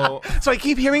 so I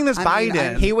keep hearing this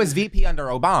Biden. He was VP under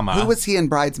Obama. Who was he in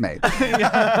Bridesmaids?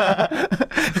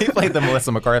 He played the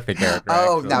Melissa McCarthy character.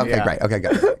 Oh, actually. no, okay, great. Okay,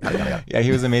 good. Yeah,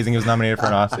 he was amazing. He was nominated for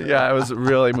an Oscar. Yeah, it was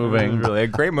really moving. Really a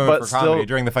great movie for comedy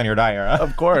during the Funny or Die era.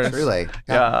 Of course. Truly.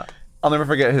 Yeah. I'll never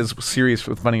forget his series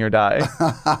with Funny or Die.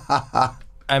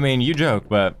 I mean, you joke,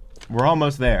 but we're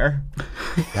almost there.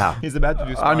 Yeah. He's about to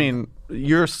do something. I mean,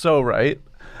 you're so right.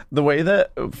 The way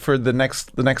that for the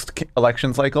next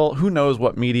election cycle, who knows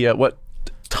what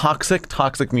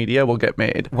toxic media will get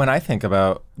made. When I think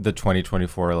about the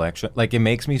 2024 election, like, it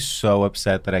makes me so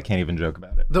upset that I can't even joke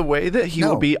about it. The way that he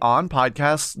will be on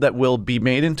podcasts that will be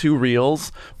made into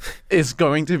reels is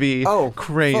going to be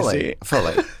crazy.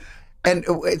 Fully. And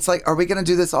it's like, are we going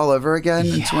to do this all over again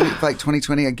in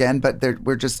 2020 again? But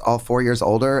we're just all 4 years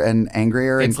older and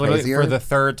angrier and crazier. For the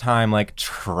third time, like,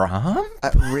 Trump?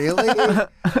 Really?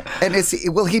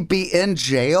 And will he be in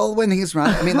jail when he's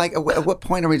running? I mean, like, at what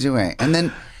point are we doing?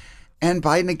 And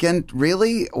Biden again,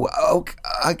 really? Are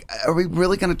we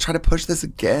really going to try to push this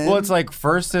again? Well, it's like,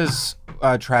 first is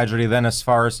tragedy, then as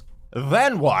far as,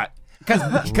 then what?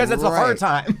 Because it's a hard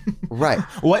time. Right.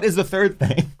 What is the third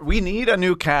thing? We need a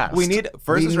new cast. We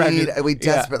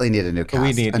desperately need a new cast.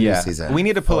 We need a new season. We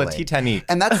need to pull a Titanic.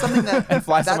 And that's something that and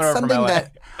fly someone over from LA.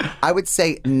 That I would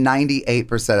say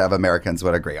 98% of Americans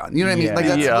would agree on. You know what I mean? Like,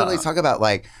 that's literally talk about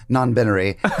like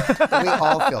non-binary. We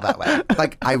all feel that way.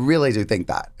 Like, I really do think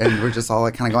that. And we're just all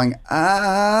like kind of going,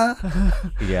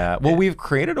 Yeah. Well, we've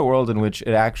created a world in which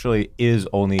it actually is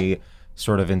only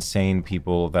sort of insane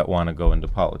people that want to go into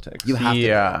politics. You have to be.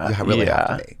 You really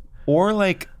have to be. Or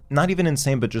like, not even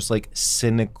insane, but just like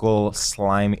cynical,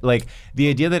 slimy. Like, the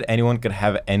idea that anyone could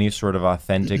have any sort of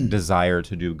authentic desire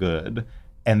to do good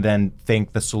and then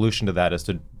think the solution to that is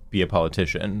to be a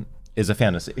politician is a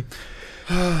fantasy.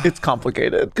 It's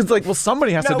complicated. Because, like, well,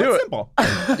 somebody has to do it. Simple.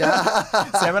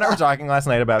 Sam and I were talking last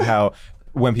night about how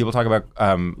when people talk about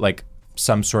like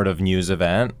some sort of news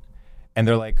event and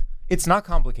they're like, it's not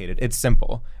complicated. It's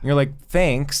simple. And you're like,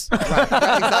 thanks. Right,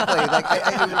 exactly. Like,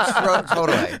 I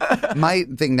totally. My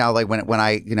thing now, like when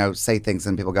I say things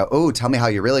and people go, "Oh, tell me how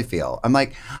you really feel." I'm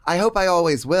like, I hope I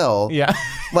always will. Yeah.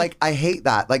 Like, I hate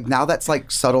that. Like, now that's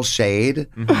like subtle shade.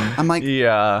 Mm-hmm. I'm like,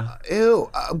 ew.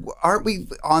 Aren't we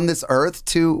on this earth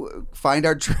to find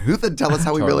our truth and tell us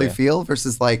how we really feel?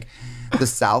 Versus like the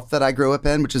South that I grew up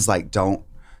in, which is like, don't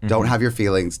have your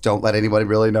feelings. Don't let anybody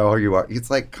really know who you are.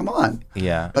 It's like, come on.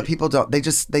 Yeah. But people don't. They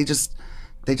just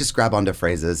they just grab onto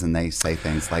phrases and they say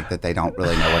things like that they don't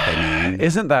really know what they mean.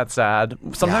 Isn't that sad?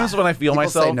 Sometimes when I feel People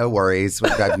myself... say no worries,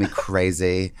 which drives me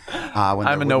crazy.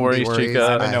 I'm a no worries chica.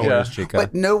 I'm a no worries chica.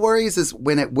 But no worries is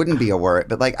when it wouldn't be a worry.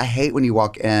 But like, I hate when you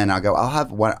walk in, I'll go, I'll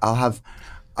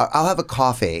have a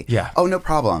coffee. Yeah. Oh, no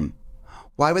problem.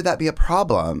 Why would that be a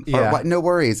problem? Yeah. Or, no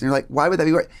worries. And you're like, why would that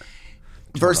be?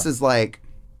 Versus like,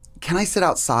 can I sit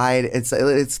outside? It's a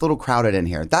little crowded in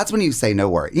here. That's when you say no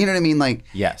worry. You know what I mean? Like,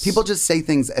 yes. People just say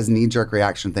things as knee-jerk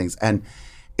reaction things. And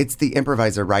it's the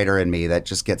improviser writer in me that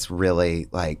just gets really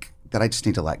like, that I just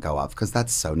need to let go of, because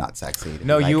that's so not sexy.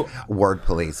 No, like, you... word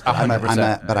police. But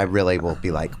 100%. But I really will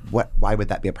be like, what? Why would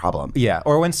that be a problem? Yeah,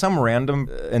 or when some random,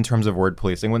 in terms of word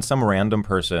policing, when some random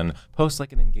person posts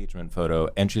like an engagement photo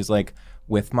and she's like,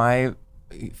 with my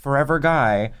forever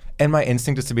guy, and my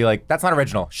instinct is to be like, that's not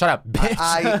original. Shut up, bitch.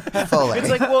 I fully. It's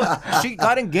like, well, she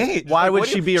got engaged. Why like, would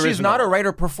she be original? She's not a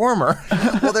writer-performer.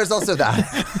 Well, there's also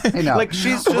that. I know. Like,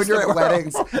 she's just when you're a at girl.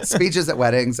 weddings, speeches at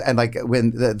weddings, and like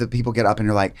when the people get up and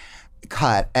you're like,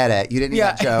 cut, edit. You didn't need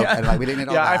that joke, and like we didn't need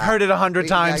all that. I've heard it 100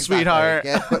 times, sweetheart.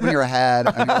 Put in your head,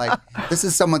 and you're like, this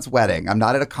is someone's wedding. I'm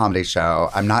not at a comedy show.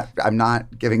 I'm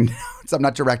not giving notes. I'm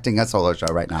not directing a solo show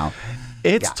right now.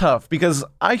 It's tough because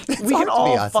we can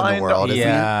all find in the world, isn't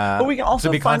it? but we can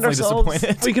also find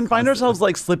ourselves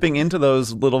like slipping into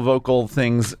those little vocal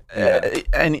things,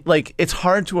 and like it's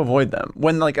hard to avoid them.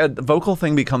 When like a vocal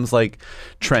thing becomes like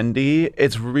trendy,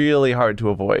 it's really hard to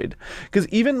avoid, because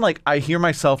even like I hear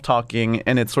myself talking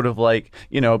and it's sort of like,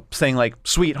 you know, saying like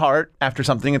sweetheart after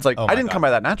something. It's like, I didn't come by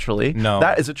that naturally. No,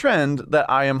 that is a trend that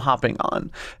I am hopping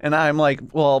on, and I'm like,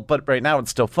 well, but right now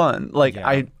it's still fun. Like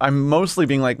I'm mostly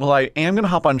being like, well, I am going to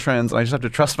hop on trends, and I just have to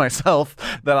trust myself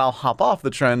that I'll hop off the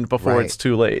trend before it's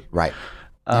too late. Right.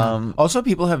 Also,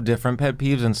 people have different pet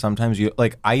peeves, and sometimes you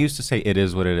like. I used to say "it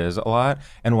is what it is" a lot,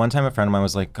 and one time a friend of mine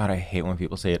was like, "God, I hate when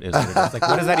people say it is what it is." Like,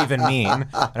 what does that even mean? And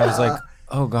I was like,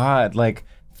 "Oh God!" Like,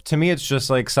 to me, it's just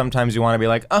like sometimes you want to be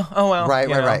like, "Oh well."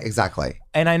 Right, exactly.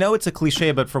 And I know it's a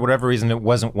cliche, but for whatever reason, it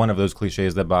wasn't one of those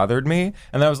cliches that bothered me.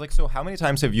 And then I was like, so how many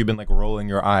times have you been like rolling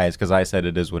your eyes because I said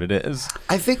it is what it is?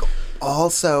 I think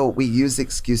also we use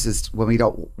excuses when we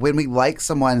like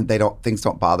someone, things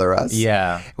don't bother us.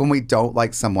 Yeah. When we don't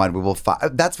like someone, we will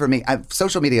that's for me.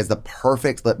 Social media is the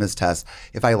perfect litmus test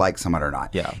if I like someone or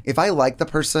not. Yeah. If I like the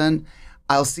person,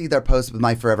 I'll see their post with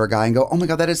my forever guy and go, oh my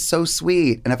God, that is so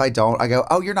sweet. And if I don't, I go,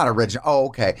 oh, you're not original. Oh,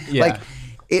 okay. Yeah. Like,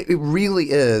 it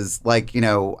really is like, you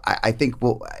know, I think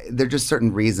there are just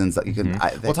certain reasons that you can.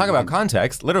 We'll talk about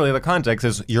context. Literally, the context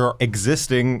is your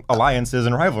existing alliances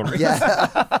and rivalries. Yeah,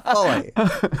 fully.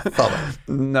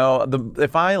 No,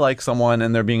 if I like someone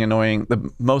and they're being annoying,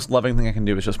 the most loving thing I can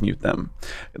do is just mute them.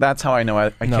 That's how I know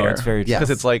I care. No, it's very true. Because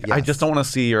it's like, I just don't want to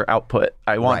see your output.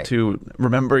 I want to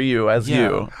remember you as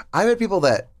you. I've had people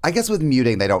that, I guess with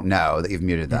muting, they don't know that you've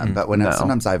muted them. But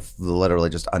sometimes I've literally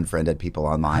just unfriended people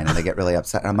online and they get really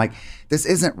upset. And I'm like, this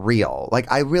isn't real.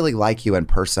 Like, I really like you in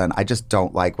person. I just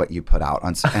don't like what you put out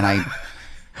on.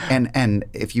 And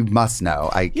if you must know,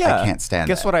 I can't stand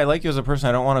it. Guess what? I like you as a person.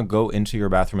 I don't want to go into your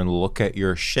bathroom and look at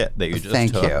your shit that you just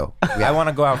Thank took. you. Yeah. I want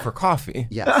to go out for coffee.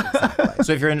 Yes, exactly.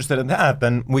 So if you're interested in that,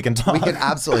 then we can talk. We can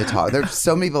absolutely talk. There's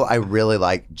so many people I really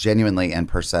like genuinely in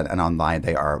person, and online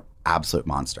they are absolute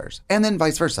monsters. And then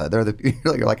vice versa. They're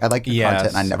you're like, I like your content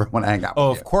and I never want to hang out with you.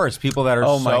 Of course. People that are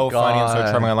so funny and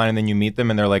so charming online, and then you meet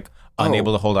them and they're like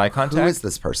unable to hold eye contact. Who is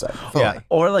this person? Fully. Yeah.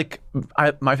 Or like,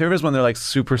 my favorite is when they're like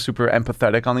super, super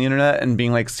empathetic on the internet and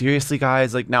being like, seriously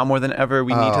guys, like now more than ever,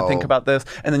 we need to think about this.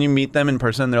 And then you meet them in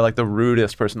person, they're like the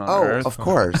rudest person on earth. Of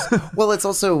course. Well, it's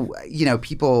also, you know,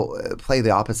 people play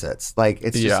the opposites. Like,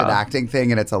 it's just an acting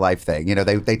thing and it's a life thing. You know,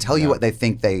 they tell you what they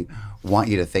think they want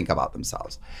you to think about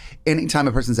themselves. Anytime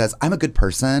a person says, I'm a good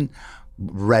person,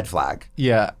 red flag.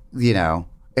 Yeah. You know,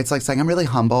 it's like saying, I'm really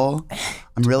humble,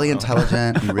 I'm really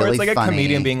intelligent, I'm really or it's like funny. A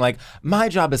comedian being like, my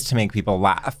job is to make people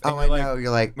laugh. Oh, I know.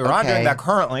 You're like, we're not doing that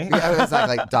currently. Yeah,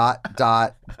 exactly. Like, dot.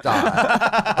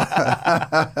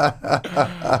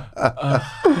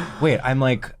 Wait, I'm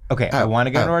like, okay, I want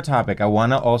to get into our topic. I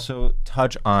want to also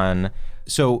touch on,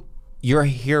 so you're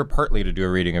here partly to do a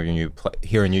reading of your new play,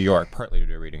 here in New York, partly to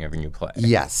do a reading of your new play.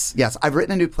 Yes. I've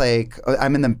written a new play.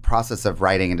 I'm in the process of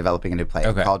writing and developing a new play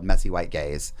called Messy White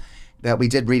Gaze. That we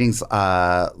did readings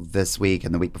this week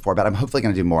and the week before, but I'm hopefully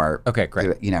going to do more. Okay,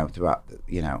 great. Throughout,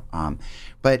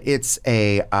 but it's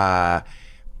a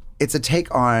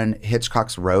take on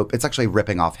Hitchcock's Rope. It's actually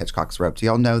ripping off Hitchcock's Rope. Do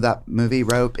y'all know that movie,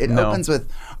 Rope? It opens with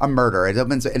a murder.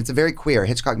 It's a very queer.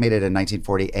 Hitchcock made it in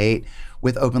 1948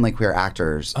 with openly queer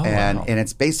actors. And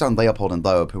it's based on Leopold and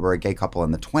Loeb, who were a gay couple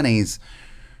in the 1920s,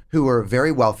 who were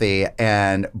very wealthy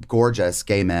and gorgeous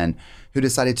gay men who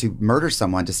decided to murder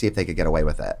someone to see if they could get away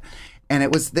with it. And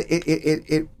it was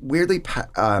it weirdly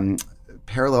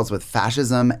parallels with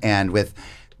fascism and with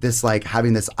this like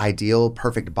having this ideal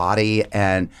perfect body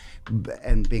and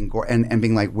being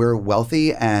being like, we're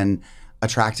wealthy and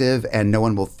attractive and no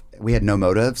one will. We had no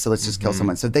motive, so let's just kill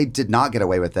someone. So they did not get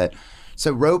away with it.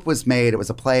 So Rope was made. It was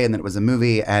a play, and then it was a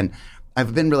movie. And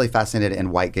I've been really fascinated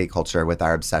in white gay culture with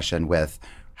our obsession with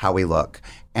how we look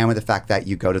and with the fact that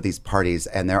you go to these parties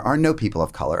and there are no people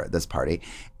of color at this party,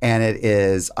 and it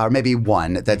is, or maybe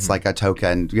one that's like a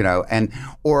token, you know, and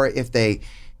or if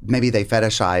maybe they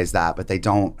fetishize that, but they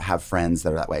don't have friends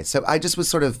that are that way. So I just was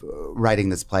sort of writing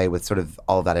this play with sort of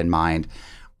all of that in mind.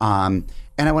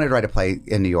 And I wanted to write a play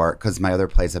in New York because my other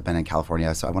plays have been in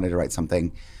California. So I wanted to write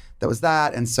something that was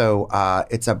that. And so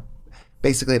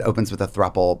basically it opens with a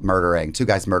throuple murdering, two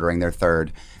guys murdering their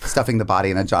third, stuffing the body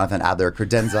in a Jonathan Adler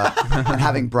credenza and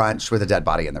having brunch with a dead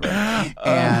body in the room.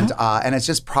 And it's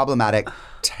just problematic,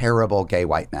 terrible gay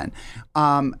white men.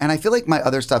 And I feel like my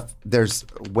other stuff, there's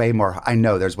way more, I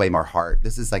know there's way more heart.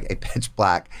 This is like a pitch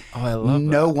black. Oh, I love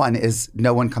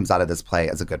no one comes out of this play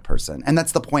as a good person. And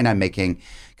that's the point I'm making,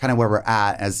 kind of where we're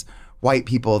at as white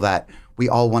people, that we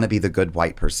all want to be the good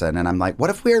white person. And I'm like, what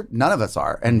if none of us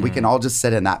are? And we can all just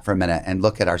sit in that for a minute and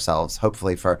look at ourselves,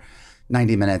 hopefully for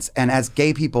 90 minutes. And as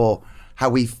gay people, how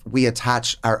we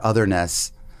attach our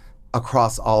otherness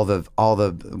across all the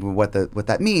what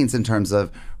that means in terms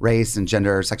of race and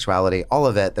gender, sexuality, all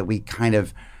of it, that we kind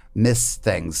of miss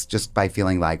things just by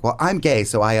feeling like, well, I'm gay,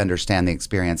 so I understand the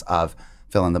experience of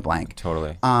fill in the blank.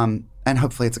 Totally. And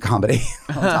hopefully it's a comedy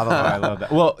on top of it. I love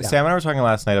that. Well, Sam and I were talking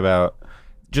last night about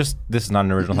just, this is not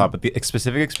an original thought, but the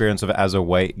specific experience of as a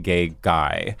white gay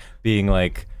guy being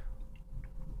like,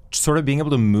 sort of being able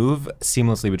to move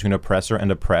seamlessly between oppressor and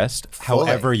oppressed,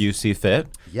 however you see fit.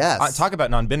 Yes. Talk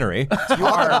about non-binary. You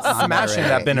are smashing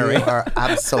that binary. You are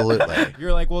absolutely.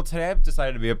 You're like, well, today I've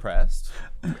decided to be oppressed.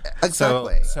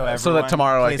 Exactly. So that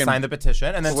tomorrow I can can sign the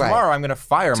petition, and then tomorrow I'm going to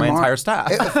fire my entire staff.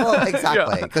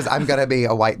 Exactly, because I'm going to be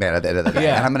a white man at the end of the day,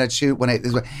 and I'm going to shoot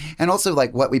and also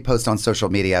like what we post on social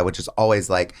media, which is always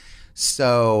like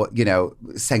so, you know,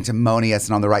 sanctimonious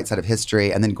and on the right side of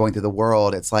history, and then going through the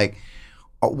world, it's like,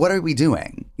 what are we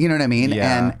doing? You know what I mean?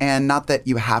 Yeah. And not that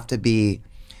you have to be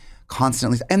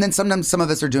constantly, and then sometimes some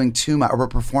of us are doing too much, or we're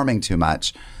performing too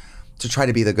much to try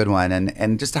to be the good one,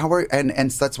 and just how we're,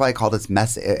 and so that's why I call this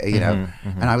messy, you know,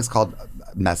 and I was called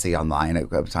messy online at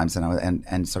times,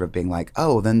 and sort of being like,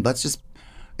 oh, then let's just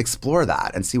explore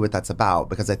that and see what that's about,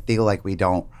 because I feel like we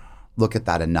don't look at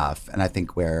that enough, and I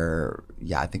think we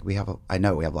have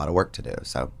a lot of work to do.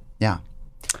 So yeah.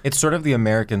 It's sort of the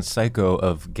American Psycho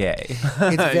of gay.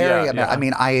 It's very. I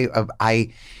mean,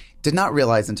 I did not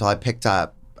realize until I picked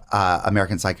up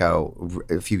American Psycho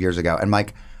a few years ago, and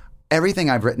like everything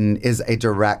I've written is a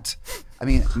direct. I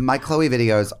mean, my Chloe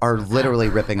videos are literally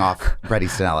ripping off Bret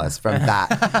Easton Ellis from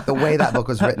that. The way that book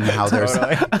was written, how there's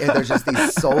just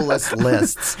these soulless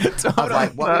lists of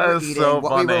like what we were eating,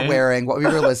 what we were wearing, what we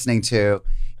were listening to.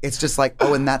 It's just like,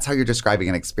 oh, and that's how you're describing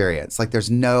an experience. Like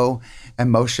there's no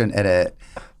emotion in it.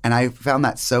 And I found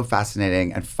that so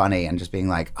fascinating and funny, and just being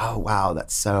like, oh, wow,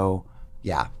 that's so,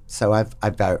 yeah. So I've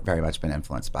very much been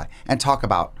influenced by, and talk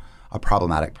about a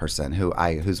problematic person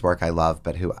whose work I love,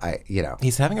 but who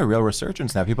He's having a real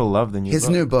resurgence now. People love the new book. His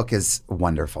new book is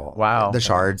wonderful. Wow. The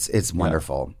Shards is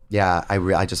wonderful. Yeah,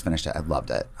 I just finished it. I loved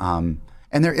it. And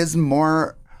there is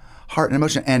more heart and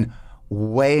emotion, and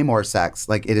way more sex.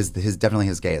 Like it is definitely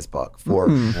his gayest book for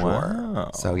sure.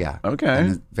 Wow. So yeah. Okay.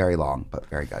 And it's very long, but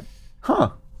very good. Huh.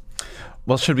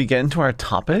 Well, should we get into our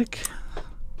topic?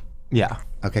 Yeah.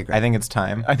 Okay, great. I think it's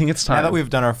time. Now that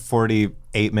we've done our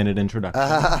 48-minute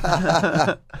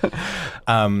introduction.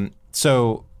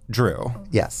 So, Drew.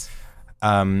 Yes.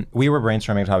 We were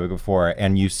brainstorming a topic before,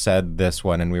 and you said this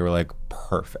one, and we were like,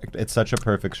 perfect. It's such a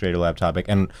perfect straight or lab topic.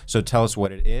 And so tell us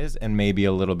what it is, and maybe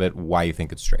a little bit why you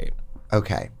think it's straight.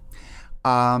 Okay.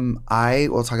 I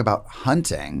will talk about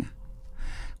hunting.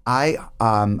 I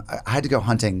had to go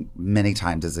hunting many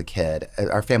times as a kid.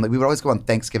 Our family, we would always go on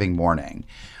Thanksgiving morning.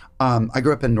 I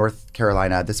grew up in North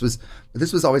Carolina. This was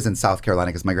always in South Carolina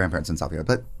because my grandparents in South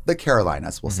Carolina, but the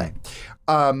Carolinas, we'll say.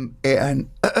 And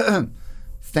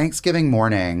Thanksgiving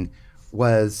morning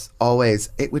was always,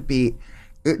 it would be,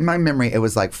 in my memory, it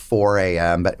was like 4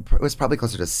 a.m., but it was probably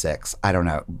closer to 6. I don't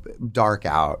know. Dark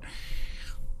out.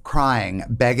 Crying,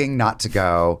 begging not to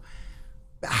go.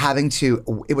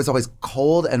 It was always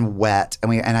cold and wet,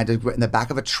 and I did in the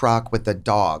back of a truck with the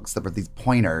dogs that were these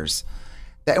pointers,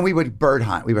 and we would bird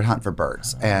hunt. We would hunt for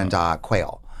birds and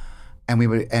quail, and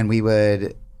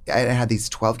I had these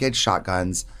 12 gauge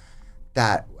shotguns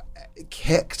that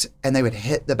kicked and they would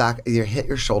hit the back, hit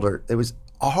your shoulder. It was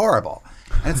horrible.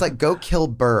 And it's like, go kill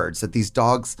birds. That these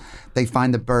dogs, they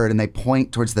find the bird and they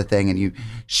point towards the thing and you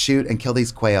shoot and kill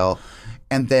these quail.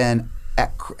 And then,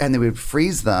 and they would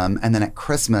freeze them. And then at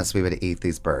Christmas, we would eat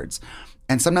these birds.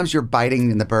 And sometimes you're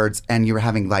biting in the birds and you were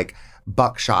having like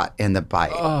buckshot in the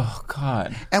bite. Oh,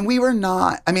 God. And we were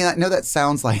not, I mean, I know that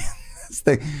sounds like this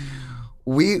thing.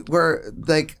 We were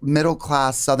like middle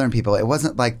class Southern people. It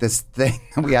wasn't like this thing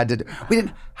we had to do. We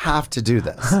didn't have to do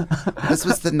this. This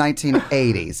was the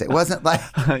 1980s. It wasn't like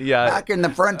back in the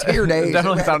frontier days. It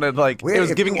definitely sounded like it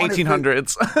was giving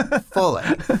 1800s. Fully.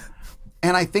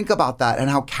 And I think about that and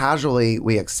how casually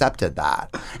we accepted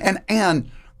that.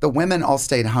 And the women all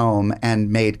stayed home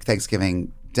and made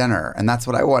Thanksgiving dinner. And that's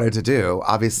what I wanted to do,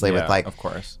 obviously, with like, of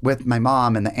course, with my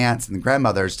mom and the aunts and the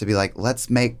grandmothers to be like, let's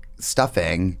make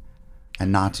stuffing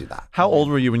and not do that. How old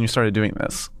were you when you started doing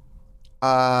this?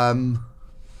 Good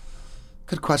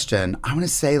question. I'm going to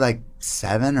say like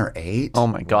 7 or 8. Oh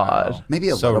my God. Wow. Maybe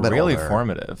a little bit really older.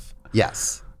 formative.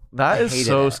 Yes. That is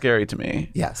so scary to me.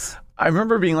 Yes. I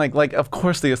remember being like, of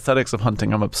course, the aesthetics of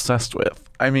hunting I'm obsessed with.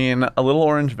 I mean, a little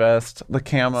orange vest, the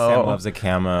camo. Sam loves a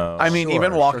camo. I mean,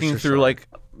 even walking through like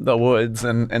the woods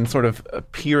and sort of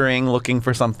peering, looking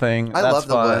for something. I That's love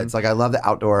the fun. woods. Like, I love the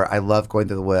outdoor. I love going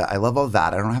through the wood. I love all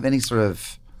that. I don't have any sort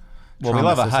of. Well, we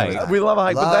love a hike. We love a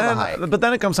hike, but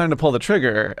then it comes time to pull the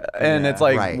trigger, and it's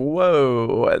like,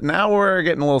 whoa! Now we're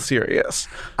getting a little serious.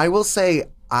 I will say,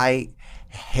 I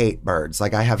hate birds.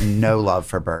 Like, I have no love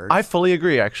for birds. I fully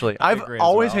agree. Actually, I've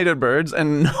always hated birds,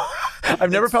 and I've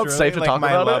never felt safe to talk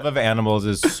about it. My love of animals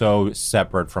is so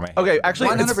separate from my. Okay, actually,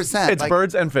 100%. It's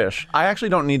birds and fish. I actually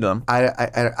don't need them.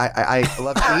 I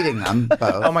love eating them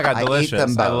both. Oh my God, delicious! I eat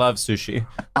them both. I love sushi.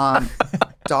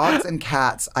 Dogs and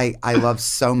cats, I love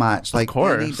so much. Like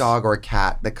any dog or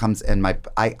cat that comes in my,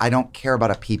 I don't care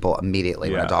about a people immediately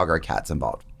when a dog or a cat's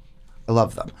involved. I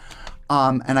love them.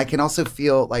 And I can also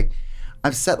feel like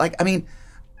I've said, like, I mean,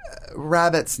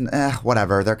 rabbits,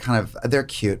 whatever. They're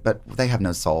cute, but they have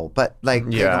no soul. But like,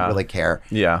 they don't really care.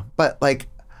 Yeah. But like,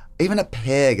 even a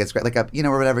pig is great. Like a,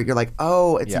 or whatever. You're like,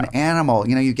 oh, it's an animal.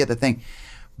 You get the thing.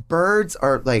 Birds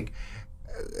are like,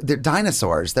 they're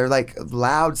dinosaurs. They're like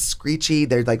loud, screechy.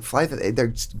 They're like they're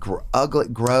just ugly,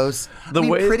 gross.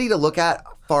 Pretty to look at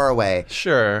far away.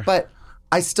 Sure. But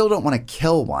I still don't want to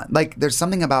kill one. Like, there's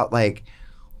something about like,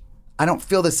 I don't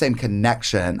feel the same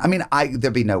connection. I mean,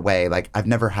 there'd be no way. Like, I've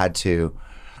never killed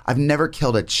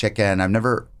a chicken. I've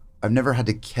never had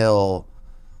to kill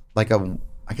like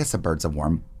I guess a bird's a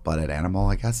warm-blooded animal.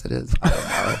 I guess it is. I don't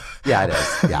know. Yeah, it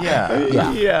is.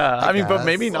 Yeah. I mean, but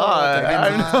maybe not. I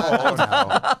don't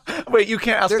know. Wait, you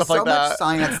can't ask There's stuff like so that. much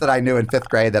science that I knew in 5th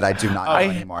grade that I do not know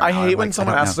anymore. I hate when like,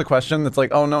 someone asks a question that's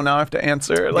like, oh no, now I have to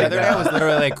answer. Like, the other day I was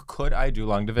literally like, could I do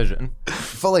long division?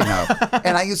 Fully no.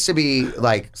 And I used to be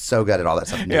like so good at all that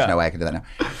stuff. There's no way I could do that now.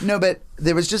 No, but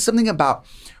there was just something about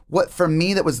what for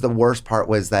me that was the worst part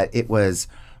was that it was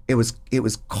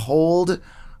cold.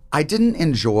 I didn't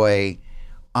enjoy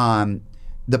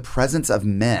the presence of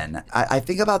men. I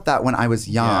think about that when I was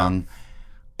young.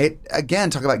 It again,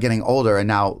 talk about getting older and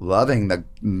now loving the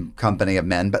company of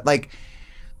men. But like,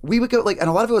 we would go like, and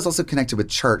a lot of it was also connected with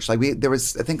church. Like there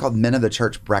was a thing called Men of the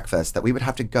Church breakfast that we would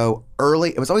have to go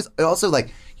early. It was also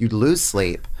like you'd lose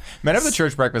sleep. Men of the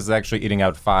Church breakfast is actually eating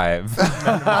out 5. Men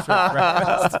of the Church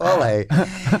breakfast. Fully.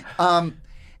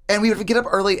 And we would get up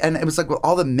early, and it was like with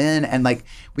all the men, and like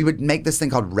we would make this thing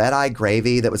called red eye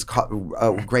gravy that was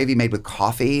gravy made with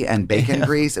coffee and bacon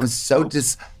grease. It was so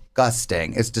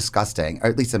disgusting. It's disgusting, or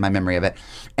at least in my memory of it.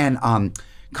 And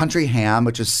country ham,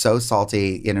 which is so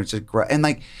salty, just and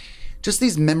like just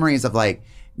these memories of like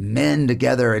men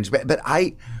together. But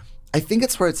I think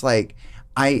it's where it's like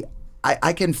I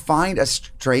can find a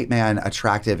straight man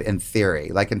attractive in theory,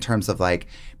 like in terms of like.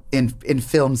 In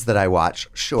films that I watch,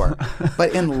 sure.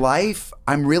 But in life,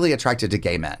 I'm really attracted to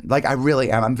gay men. Like, I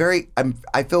really am.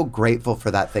 I feel grateful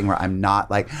for that thing where I'm not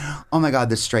like, oh my God,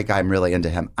 this straight guy, I'm really into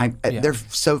him. There's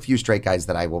so few straight guys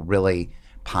that I will really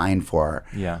pine for.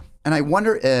 Yeah. And I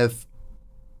wonder if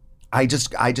I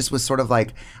just was sort of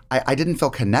like, I didn't feel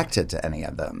connected to any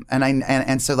of them.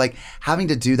 And so like having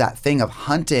to do that thing of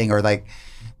hunting or like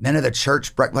Men of the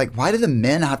Church, like why do the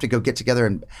men have to go get together?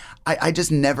 And I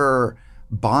just never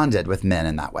bonded with men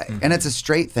in that way. Mm-hmm. And it's a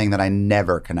straight thing that I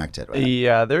never connected with.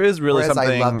 Yeah, there is really Whereas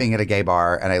something. I love being at a gay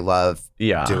bar and I love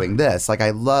doing this. Like but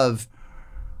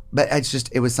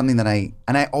it was something that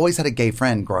I always had a gay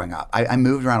friend growing up. I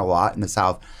moved around a lot in the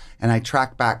South and I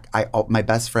track back, my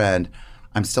best friend,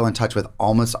 I'm still in touch with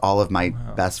almost all of my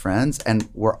best friends and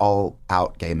we're all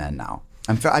out gay men now.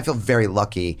 I feel very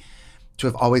lucky to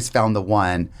have always found the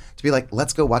one to be like,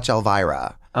 let's go watch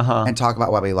Elvira and talk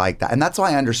about why we like that. And that's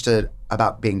why I understood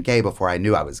about being gay before I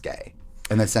knew I was gay,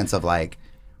 in the sense of like,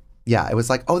 yeah, it was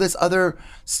like, oh, this other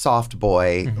soft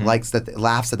boy laughs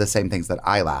at the same things that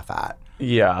I laugh at.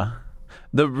 Yeah.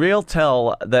 The real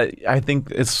tell that I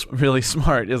think is really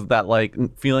smart is that like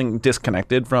feeling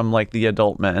disconnected from like the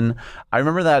adult men. I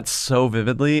remember that so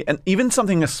vividly, and even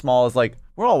something as small as like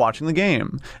we're all watching the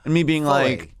game, and me being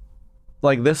like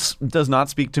this does not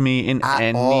speak to me in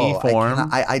any form.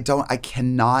 I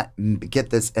cannot get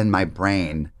this in my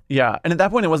brain. Yeah, and at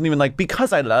that point it wasn't even like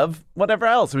because I love whatever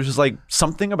else. It was just like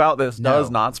something about this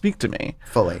does not speak to me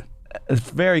fully. It's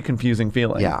a very confusing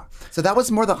feeling. Yeah. So that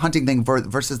was more the hunting thing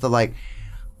versus the like.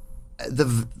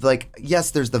 Yes,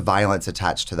 there's the violence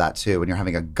attached to that too when you're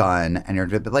having a gun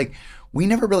and but like we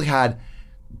never really had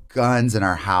guns in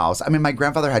our house. I mean, my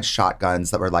grandfather had shotguns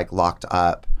that were like locked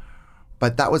up,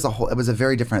 but that was it was a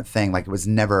very different thing. Like it was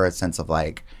never a sense of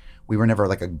like we were never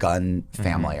like a gun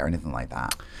family or anything like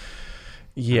that.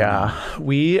 Yeah.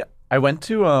 I went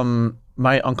to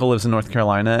my uncle lives in North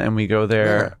Carolina, and we go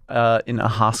there in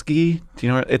Ahoskie. Do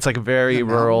you know? It's like very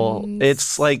rural.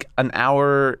 It's like an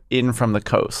hour in from the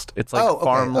coast. It's like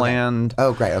farmland. Okay.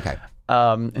 Oh, great. Okay.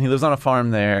 And he lives on a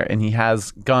farm there, and he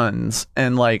has guns.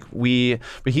 And like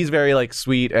but he's very like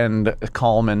sweet and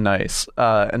calm and nice,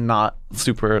 and not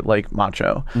super like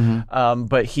macho.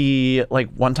 But he like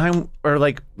one time or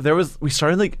like we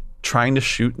started like trying to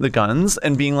shoot the guns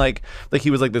and being like he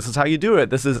was like, this is how you do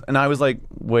it. And I was like,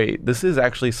 wait, this is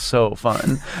actually so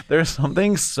fun. There's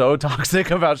something so toxic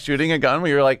about shooting a gun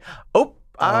where you're like,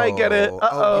 I get it. I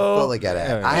fully get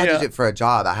it. I had to do it for a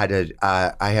job.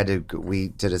 We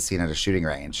did a scene at a shooting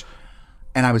range,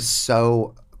 and I was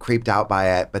so creeped out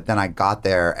by it. But then I got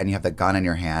there, and you have the gun in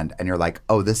your hand, and you're like,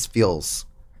 oh, this feels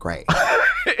great.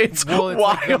 It's wild.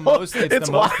 Like the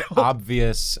most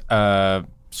obvious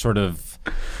sort of.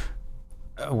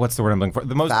 What's the word I'm looking for?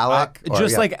 The most phallic,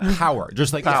 like power.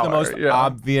 Just like power, it's the most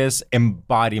obvious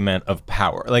embodiment of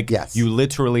power. Like you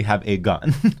literally have a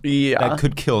gun that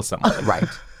could kill someone. Right.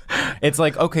 It's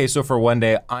like, okay, so for one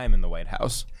day I'm in the White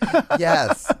House.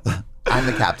 Yes. I'm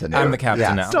the captain now. I'm the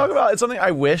captain now. Talk about it's something I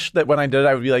wish that when I did it,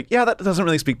 I would be like, yeah, that doesn't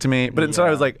really speak to me. But instead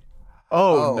I was like,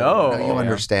 oh no. You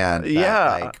understand.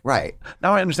 That, right.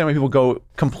 Now I understand why people go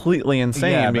completely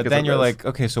insane. Yeah, but then you're like,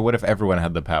 okay, so what if everyone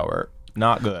had the power?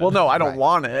 Not good. Well, no, I don't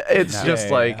want it. It's just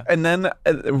and then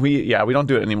we don't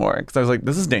do it anymore because I was like,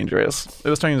 this is dangerous. It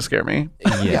was starting to scare me.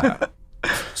 Yeah.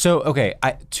 So, okay,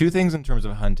 two things in terms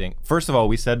of hunting. First of all,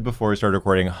 we said before we started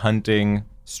recording, hunting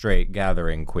straight,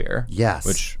 gathering queer. Yes.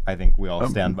 Which I think we all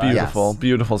stand by. Beautiful,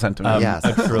 beautiful sentiment. Yes.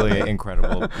 It's really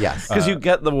incredible. Yes. Because you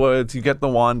get the woods, you get the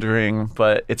wandering,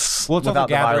 but it's without the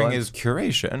gathering violence. is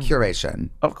curation.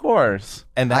 Curation. Of course.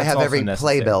 And that's I have also every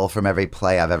necessary. playbill from every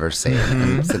play I've ever seen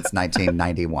since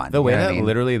 1991. The way that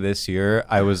literally this year,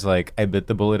 I was like, I bit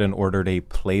the bullet and ordered a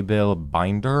playbill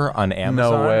binder on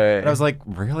Amazon. No way. And I was like,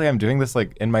 really? I'm doing this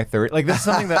like in my 30s? Like this is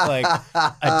something that like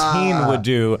a teen would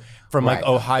do from like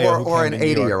Ohio. Or an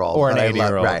 80-year-old. Or an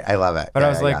 80-year-old. Right, I love it. But I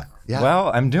was like,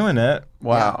 well, I'm doing it.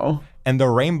 Wow. And the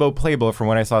rainbow playbill from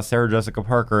when I saw Sarah Jessica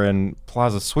Parker in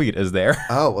Plaza Suite is there.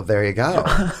 Oh, well, there you go.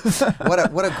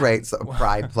 What a great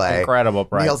pride play. Incredible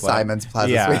pride Neil play. Simon's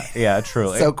Plaza Suite. Yeah,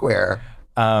 truly. So queer.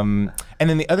 And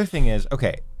then the other thing is,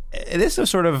 okay, this is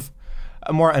sort of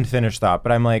a more unfinished thought,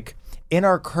 but I'm like, in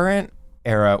our current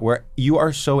era where you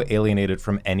are so alienated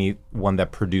from anyone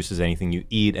that produces anything you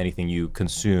eat, anything you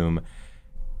consume,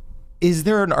 is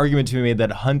there an argument to be made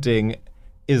that hunting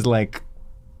is like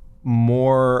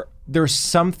more, there's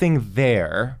something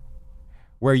there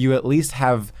where you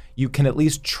can at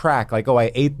least track like, oh,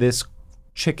 I ate this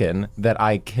chicken that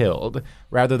I killed,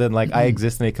 rather than like I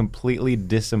exist in a completely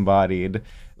disembodied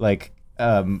like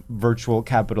virtual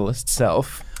capitalist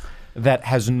self that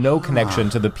has no connection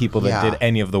to the people that did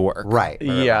any of the work. Right.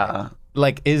 Yeah.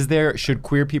 Like, should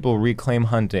queer people reclaim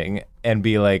hunting and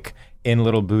be like in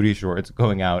little booty shorts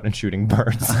going out and shooting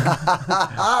birds?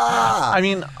 I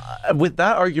mean, with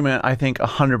that argument, I think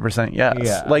 100% yes.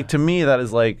 Yeah. Like, to me, that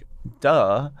is like,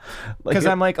 duh. Because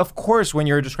I'm like, of course, when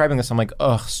you're describing this, I'm like,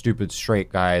 ugh, stupid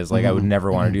straight guys. Like, I would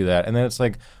never want to do that. And then it's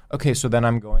like, okay, so then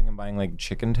I'm going and buying like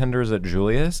chicken tenders at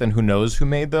Julius, and who knows who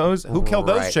made those? Who killed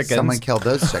those chickens? Someone killed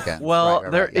those chickens. Well,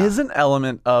 there is an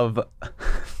element of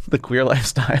the queer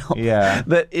lifestyle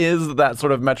that is that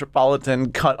sort of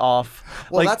metropolitan cut off.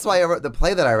 Well, that's why I wrote the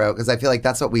play that I wrote, because I feel like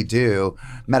that's what we do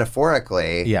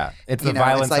metaphorically. Yeah, it's the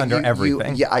violence like under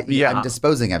everything. I'm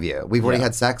disposing of you. We've already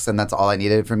had sex, and that's all I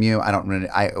needed from you. I don't really.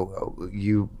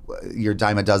 You're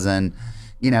dime a dozen.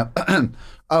 You know.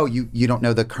 oh, you don't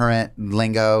know the current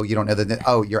lingo, you don't know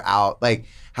oh, you're out. Like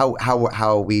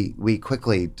how we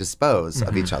quickly dispose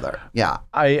of each other. Yeah.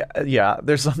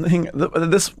 There's something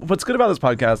what's good about this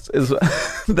podcast is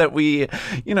that we're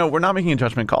not making a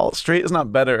judgment call. Straight is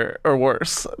not better or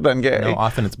worse than gay. No,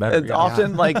 often it's better.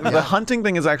 Often like the hunting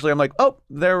thing is actually, I'm like, oh,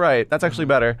 they're right. That's actually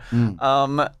better.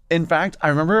 In fact, I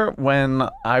remember when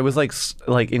I was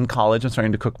like in college and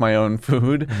starting to cook my own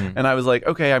food, and I was like,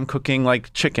 okay, I'm cooking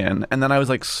like chicken, and then I was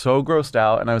like so grossed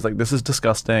out, and I was like, this is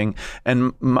disgusting,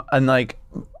 and like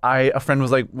a friend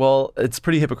was like, well, it's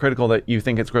pretty hypocritical that you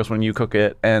think it's gross when you cook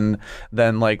it and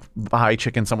then like buy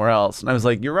chicken somewhere else. And I was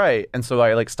like, you're right. And so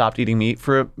I like stopped eating meat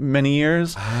for many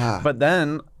years. But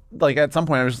then like at some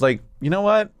point I was just like, you know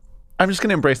what? I'm just going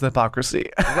to embrace the hypocrisy.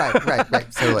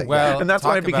 Right. So like, and that's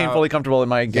when I became fully comfortable in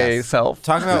my gay self.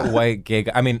 Talk about white gay.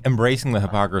 I mean, embracing the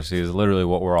hypocrisy is literally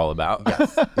what we're all about.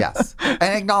 Yes. And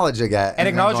acknowledging it. And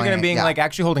acknowledging it and being like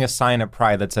actually holding a sign of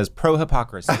pride that says pro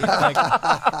hypocrisy.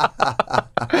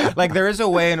 Like there is a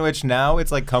way in which now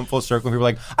it's like come full circle. People are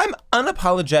like, I'm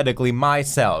unapologetically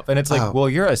myself. And it's like, well,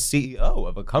 you're a CEO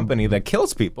of a company that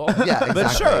kills people. Yeah, exactly. But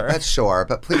sure. But sure.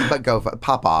 But please, go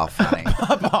pop off, honey.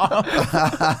 Pop off.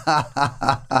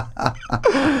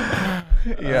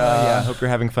 I hope you're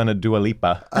having fun at Dua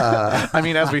Lipa. I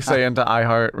mean, as we say into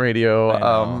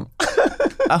iHeartRadio,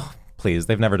 oh, please,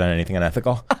 they've never done anything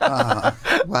unethical.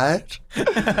 What?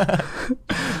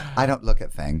 I don't look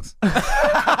at things.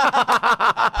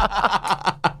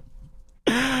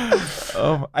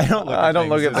 Oh, I don't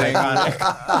look at things.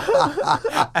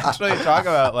 Actually, talk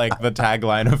about like the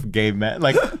tagline of gay men.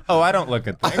 Like, oh, I don't look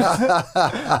at things.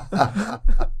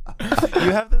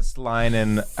 You have this line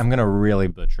in, I'm going to really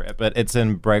butcher it, but it's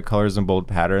in Bright Colors and Bold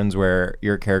Patterns where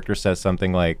your character says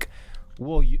something like,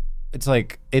 well, it's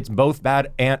like, it's both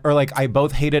bad and, or like, I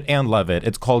both hate it and love it.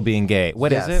 It's called being gay.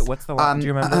 What is it? What's the line? Do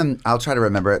you remember? I'll try to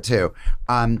remember it too.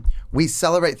 We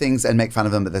celebrate things and make fun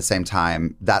of them at the same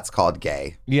time. That's called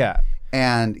gay. Yeah.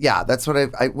 And yeah, that's what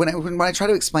when I try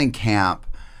to explain camp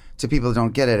to people who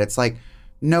don't get it, it's like,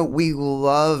 no, we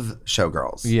love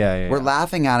showgirls. We're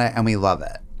laughing at it and we love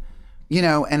it. You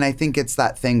know, and I think it's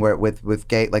that thing where with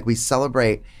gay, like we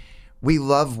celebrate, we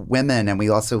love women and we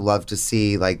also love to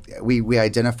see, like, we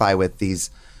identify with these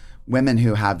women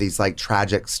who have these like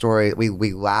tragic stories.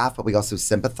 We laugh, but we also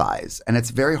sympathize. And it's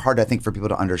very hard, I think, for people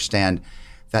to understand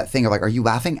that thing of like, are you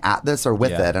laughing at this or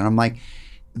with it? And I'm like,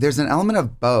 there's an element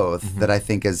of both that I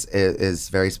think is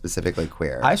very specifically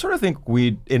queer. I sort of think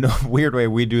we, in a weird way,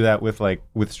 we do that with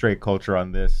straight culture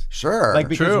on this. Sure. Like,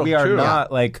 because we are not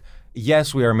like,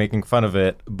 yes, we are making fun of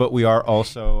it, but we are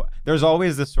also, there's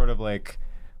always this sort of like,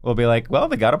 we'll be like, well,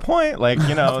 they got a point. Like,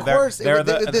 you know, of course,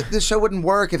 the show wouldn't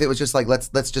work if it was just like,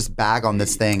 let's just bag on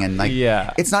this thing. And like,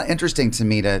 it's not interesting to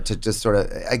me to just sort of,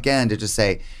 again, to just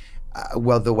say,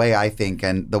 well, the way I think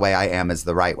and the way I am is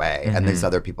the right way, and these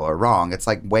other people are wrong. It's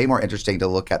like way more interesting to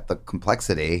look at the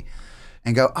complexity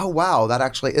and go, oh, wow, that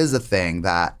actually is a thing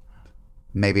that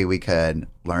maybe we could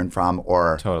learn from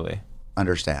or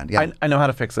understand. Yeah, I know how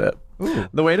to fix it. Ooh.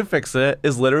 The way to fix it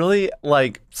is literally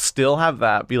like still have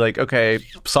that be like, okay,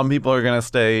 some people are gonna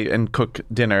stay and cook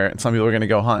dinner and some people are gonna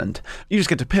go hunt. You just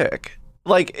get to pick.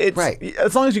 Like, it's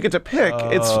as long as you get to pick,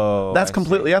 that's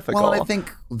completely ethical. Well, and I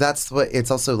think that's what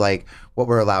it's also like what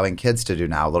we're allowing kids to do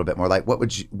now a little bit more. Like, what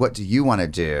do you want to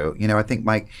do? You know, I think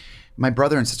my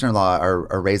brother and sister-in-law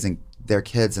are raising their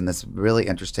kids in this really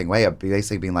interesting way of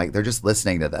basically being like, they're just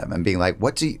listening to them and being like,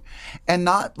 what do you, and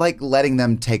not like letting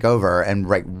them take over and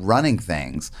like running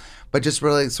things, but just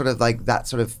really sort of like that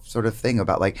sort of thing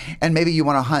about like, and maybe you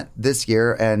want to hunt this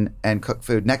year and cook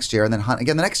food next year and then hunt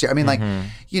again the next year. I mean, like,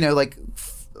 you know, like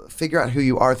figure out who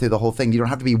you are through the whole thing. You don't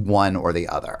have to be one or the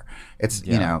other. It's,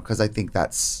 you know, because I think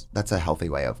that's a healthy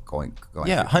way of going.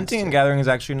 Yeah, hunting and gathering is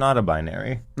actually not a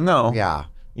binary. No. Yeah.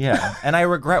 Yeah, and I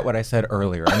regret what I said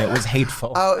earlier, and it was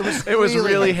hateful. Oh, it was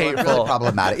really hateful. Really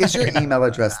problematic. Is your email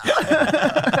address?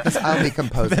 Because I'll be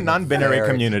composing the non-binary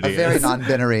community. A very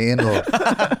non-binary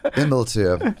email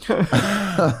too.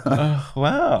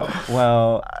 Wow.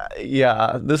 Well,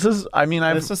 yeah. This is. I mean,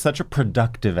 this is such a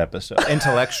productive episode,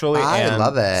 intellectually and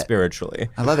love it. Spiritually.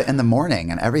 I love it in the morning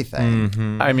and everything.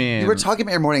 Mm-hmm. I mean, you were talking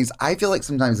about your mornings. I feel like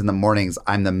sometimes in the mornings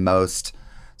I'm the most.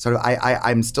 Sort of,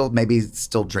 I'm still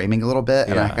dreaming a little bit,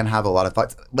 and I can have a lot of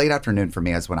thoughts. Late afternoon for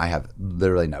me is when I have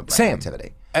literally no brain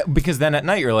activity. Because then at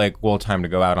night you're like, well, time to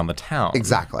go out on the town.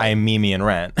 Exactly. I am Mimi and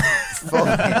Rent.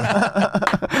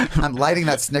 I'm lighting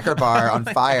that Snicker bar on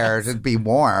fire to be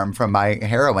warm from my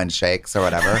heroin shakes or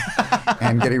whatever,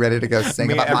 and getting ready to go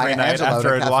sing about every Maya night Angelou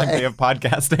after a cafe. long day of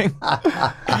podcasting.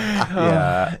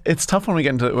 It's tough when we get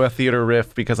into a theater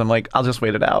riff because I'm like, I'll just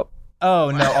wait it out.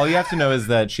 Oh, no. All you have to know is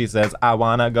that she says, I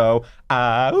want to go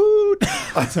out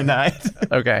tonight.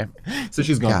 Okay. So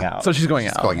she's going out. So she's going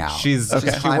out. Going out. She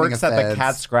works at the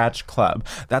Cat Scratch Club.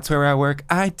 That's where I work.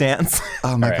 I dance.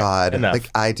 Oh my God. enough. Like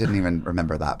I didn't even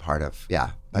remember that part of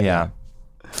Yeah.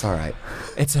 It's all right.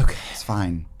 It's okay. It's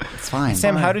fine. It's fine.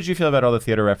 Sam, how did you feel about all the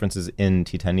theater references in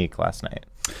Titanic last night?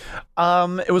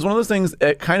 It was one of those things,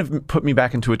 it kind of put me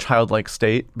back into a childlike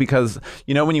state because,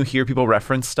 you know, when you hear people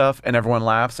reference stuff and everyone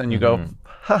laughs and you go,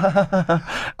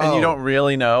 and you don't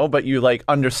really know, but you like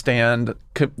understand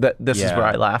that this is where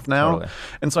I laugh now. Totally.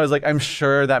 And so I was like, I'm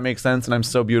sure that makes sense. And I'm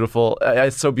so beautiful.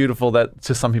 It's so beautiful that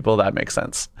to some people that makes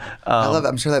sense. I love it.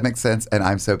 I'm sure that makes sense. And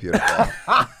I'm so beautiful.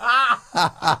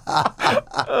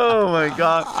 Oh my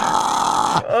God.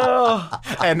 Oh.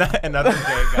 And another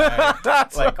gay guy,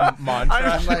 like mantra.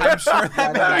 I'm sure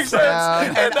that makes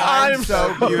sense. And I'm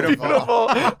so beautiful.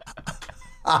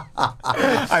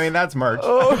 I mean, that's merch.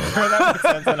 That makes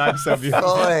sense, and I'm so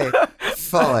beautiful.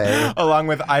 Fully. Along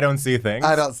with I don't see things.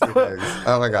 I don't see things.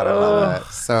 Oh my God, I love it.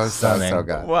 So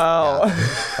good. Wow.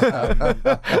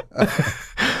 Yeah.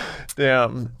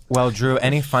 Damn. Well, Drew,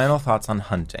 any final thoughts on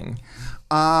hunting?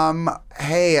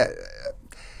 Hey,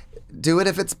 do it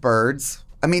if it's birds.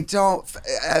 I mean, don't.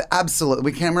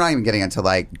 Absolutely, we're not even getting into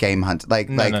like game hunt,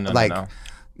 No.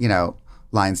 you know,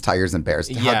 lions, tigers, and bears.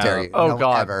 How Yeah. dare you? Oh,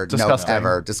 God.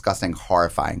 Disgusting. Disgusting,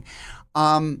 horrifying.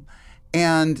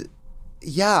 And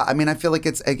yeah, I mean, I feel like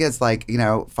it's like, you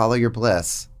know, follow your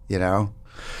bliss. You know.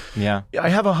 Yeah. I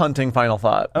have a hunting final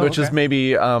thought, which is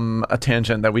maybe a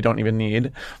tangent that we don't even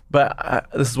need, but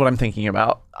this is what I'm thinking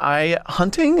about.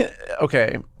 Hunting,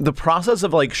 the process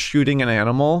of like shooting an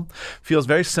animal feels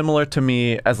very similar to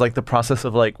me as like the process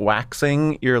of like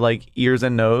waxing your like ears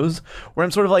and nose, where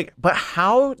I'm sort of like, but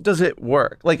how does it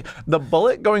work? Like the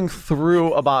bullet going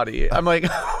through a body, I'm like...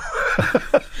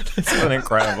 This is an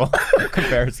incredible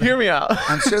comparison. Hear me out.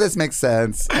 I'm sure this makes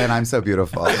sense, and I'm so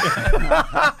beautiful.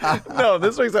 No,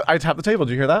 this makes sense. I tapped the table.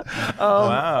 Did you hear that?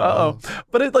 Wow.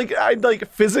 But it like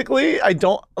physically, I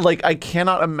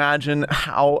cannot imagine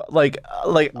how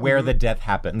where the death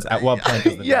happens. At what point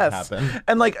does the death happen?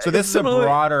 And like, so this is a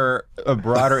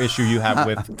broader issue you have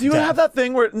with. Do you have that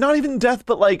thing where not even death,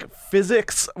 but like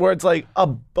physics, where it's like a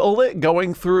bullet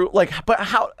going through? Like, but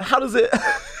how does it?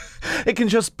 It can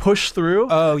just push through.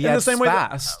 Oh yeah, in the same way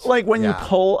fast. That, like when you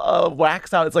pull a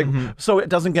wax out, it's like so it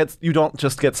doesn't get. You don't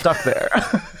just get stuck there.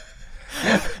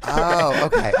 Oh,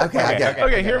 okay. I get it.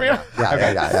 Okay, hear me out.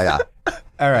 Yeah.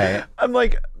 All right. I'm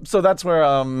like, so that's where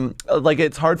like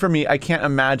it's hard for me. I can't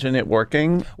imagine it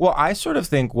working. Well, I sort of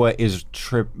think what is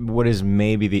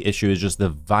maybe the issue is just the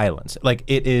violence. Like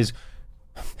it is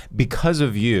because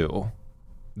of you.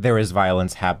 There is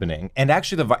violence happening. And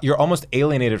actually, you're almost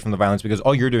alienated from the violence because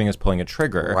all you're doing is pulling a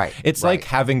trigger. Right. It's like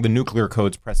having the nuclear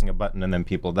codes pressing a button and then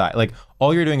people die. Like,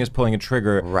 all you're doing is pulling a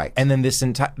trigger. Right. And then this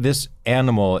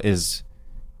animal is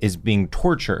being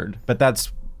tortured. But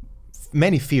that's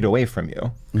many feet away from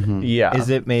you. Mm-hmm. Yeah. Is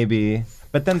it maybe...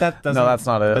 But then that doesn't... No, that's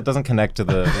not it. That doesn't connect to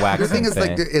the waxing The thing is,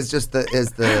 thing. is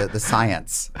the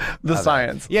science. The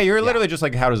science. Yeah, you're literally just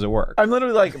like, how does it work? I'm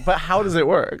literally like, but how does it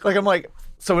work? Like, I'm like...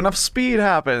 So enough speed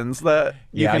happens that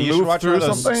you can should move watch through one of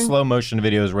those something. slow motion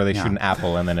videos where they shoot an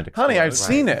apple and then it explodes. Honey, I've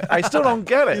seen it. I still don't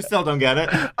get it. You still don't get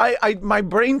it? My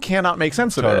brain cannot make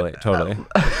sense of it. Totally.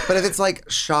 But if it's like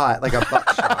shot, like a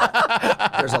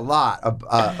buckshot, there's a lot of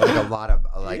little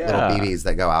BBs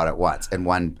that go out at once in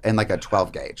like a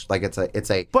 12 gauge. Like it's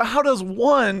a. But how does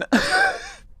one?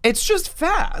 It's just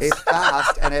fast. It's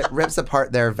fast and it rips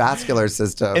apart their vascular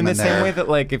system. In the same way that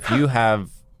like if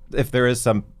there is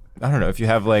some, I don't know, if you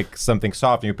have like something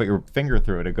soft and you put your finger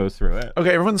through it, it goes through it.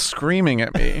 Okay, everyone's screaming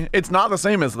at me. It's not the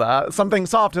same as that. Something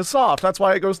soft is soft. That's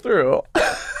why it goes through.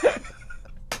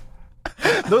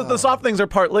 The soft things are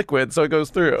part liquid, so it goes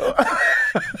through.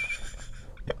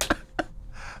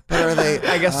 But are they?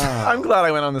 I guess I'm glad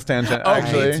I went on this tangent.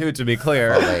 Actually, Me too, to be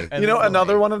clear. You know,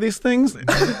 another one of these things,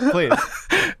 Please.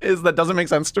 is that doesn't make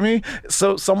sense to me.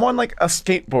 So someone like a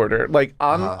skateboarder, like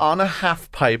on a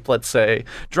half pipe, let's say,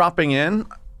 dropping in.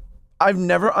 I've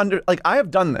never I have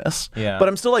done this, but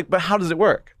I'm still like, but how does it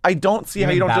work? I don't see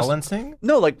how you don't balancing?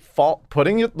 No, like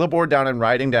putting the board down and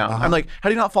riding down. I'm like, how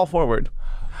do you not fall forward?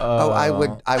 I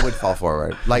would fall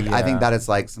forward. Like I think that is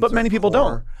like. But many people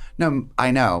don't. No,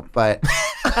 I know, but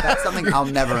that's something I'll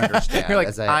never understand. You're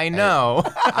like, I know.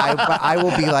 But I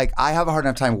will be like, I have a hard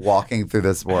enough time walking through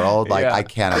this world. Like, I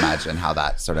can't imagine how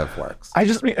that sort of works. I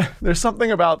just mean, there's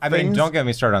something about things. I mean, don't get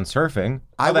me started on surfing.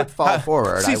 I would fall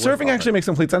forward. See, surfing actually makes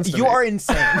complete sense to me. You are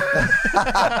insane.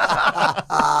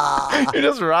 You're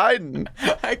just riding.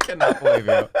 I cannot believe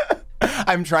you.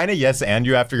 I'm trying to yes and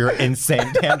you after your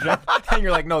insane tangent, and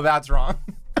you're like, no, that's wrong.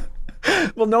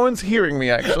 Well, no one's hearing me,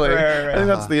 actually. Right. I think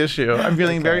that's the issue. I'm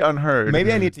feeling very unheard.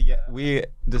 Maybe I need to. We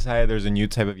decided there's a new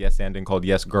type of yes anding called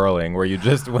yes girling, where you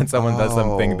just, when someone does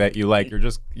something that you like,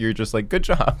 you're just like, good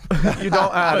job. You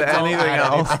don't add anything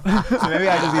else. So maybe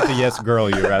I just need to yes girl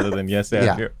you rather than yes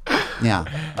and you. Yeah.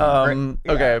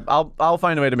 Okay, I'll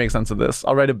find a way to make sense of this.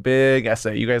 I'll write a big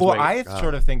essay. You guys wait. I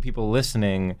sort of think people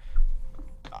listening,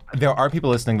 there are people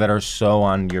listening that are so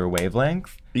on your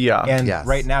wavelength. Yeah. And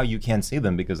right now you can't see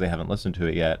them because they haven't listened to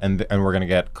it yet. And we're going to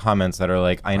get comments that are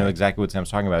like, I know exactly what Sam's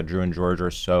talking about. Drew and George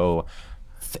are so...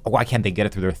 why can't they get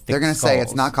it through their thick They're going to skulls? say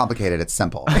it's not complicated, it's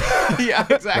simple. Yeah,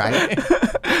 exactly.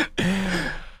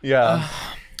 Right? Yeah.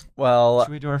 Well...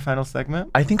 Should we do our final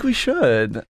segment? I think we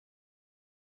should.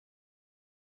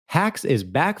 Hacks is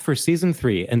back for season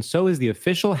 3, and so is the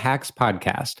official Hacks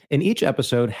podcast. In each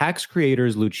episode, Hacks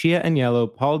creators Lucia Agnello,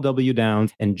 Paul W.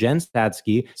 Downs, and Jen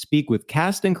Statsky speak with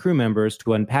cast and crew members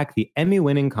to unpack the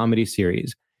Emmy-winning comedy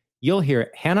series. You'll hear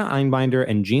Hannah Einbinder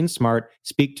and Gene Smart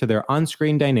speak to their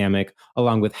on-screen dynamic,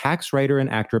 along with Hacks writer and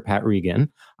actor Pat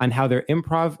Regan, on how their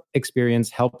improv experience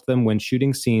helped them when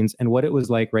shooting scenes and what it was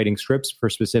like writing scripts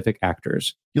for specific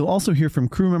actors. You'll also hear from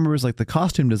crew members like the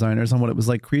costume designers on what it was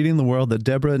like creating the world that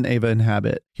Deborah and Ava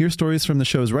inhabit. Hear stories from the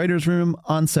show's writer's room,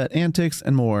 on-set antics,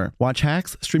 and more. Watch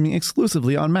Hacks streaming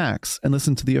exclusively on Max, and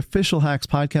listen to the official Hacks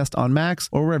podcast on Max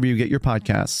or wherever you get your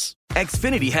podcasts.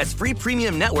 Xfinity has free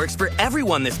premium networks for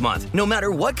everyone this month, no matter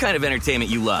what kind of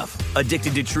entertainment you love.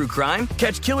 Addicted to true crime?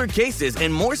 Catch killer cases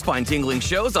and more spine-tingling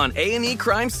shows on A&E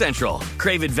Crime Central.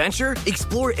 Crave adventure?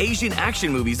 Explore Asian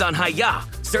action movies on Hi-Ya.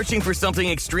 Searching for something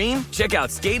extreme? Check out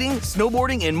skating,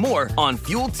 snowboarding, and more on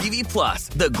Fuel TV Plus,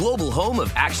 the global home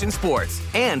of action sports.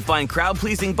 And find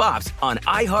crowd-pleasing bops on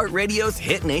iHeartRadio's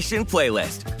Hit Nation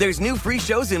playlist. There's new free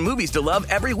shows and movies to love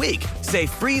every week. Say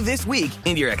free this week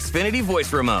in your Xfinity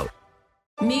voice remote.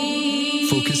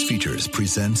 Focus Features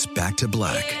presents Back to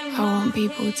Black. I want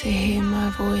people to hear my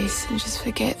voice and just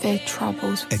forget their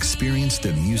troubles. Experience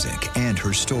the music and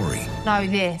her story Know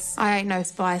this, I ain't no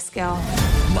Spice Girl.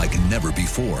 like never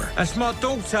before. That's my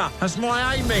daughter. That's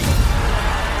my Amy.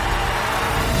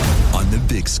 On the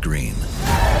big screen.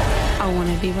 I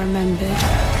want to be remembered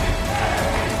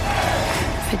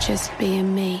for just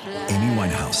being me. Amy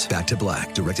Winehouse, Back to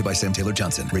Black, directed by Sam Taylor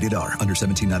Johnson. Rated R, under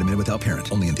 17, not admitted without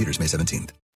parent. Only in theaters May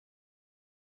 17th.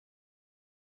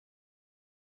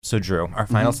 So Drew, our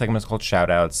final segment is called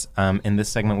Shoutouts. In this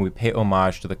segment, we pay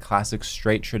homage to the classic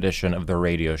straight tradition of the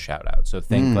radio shoutout. So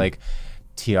think like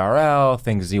TRL,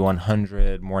 think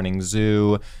Z100, Morning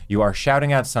Zoo. You are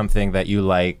shouting out something that you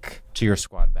like to your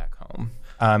squad back home.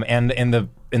 And in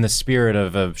the spirit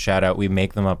of a shout out, we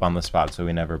make them up on the spot, so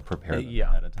we never prepare them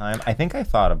at a time. I think I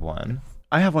thought of one.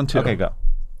 I have one too. Okay, go.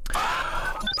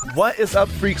 What is up,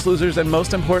 freaks, losers, and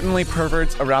most importantly,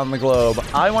 perverts around the globe?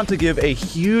 I want to give a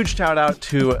huge shout out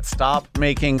to Stop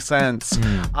Making Sense.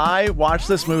 I watched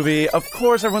this movie. Of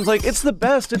course, everyone's like, it's the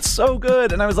best. It's so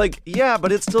good. And I was like, yeah,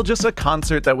 but it's still just a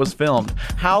concert that was filmed.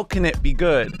 How can it be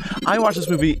good? I watched this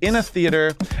movie in a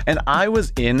theater, and I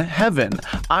was in heaven.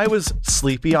 I was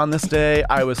sleepy on this day.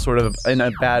 I was sort of in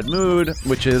a bad mood,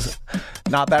 which is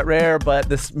not that rare, but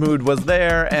this mood was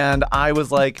there. And I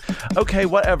was like, okay,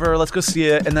 whatever, let's go see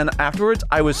it. And then afterwards,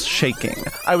 I was shaking.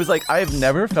 I was like, I have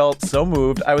never felt so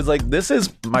moved. I was like, this is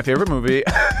my favorite movie.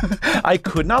 I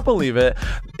could not believe it.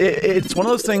 It's one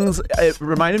of those things, it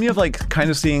reminded me of like kind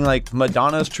of seeing like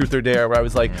Madonna's Truth or Dare, where I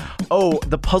was like, oh,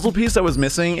 the puzzle piece that was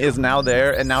missing is now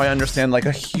there. And now I understand like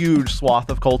a huge swath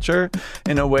of culture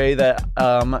in a way that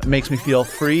makes me feel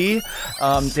free.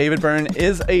 David Byrne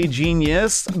is a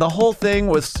genius. The whole thing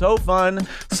was so fun,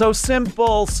 so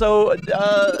simple, so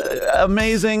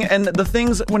amazing. And the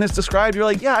things, when it's described, you're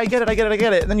like, yeah, I get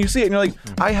it. And then you see it and you're like,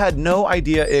 I had no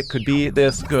idea it could be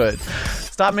this good.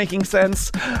 Stop Making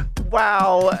Sense.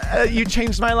 Wow, you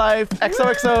changed my life.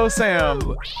 XOXO Sam.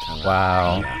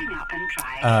 Wow.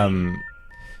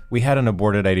 We had an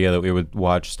aborted idea that we would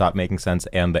watch Stop Making Sense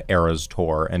and the Eras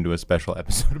Tour and do a special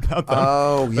episode about them.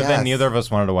 Oh, but then neither of us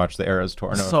wanted to watch the Eras Tour.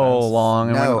 No so offense. long.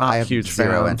 And No, we're not I have huge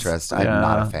zero fans. interest. I'm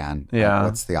not a fan. Yeah.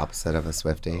 What's the opposite of a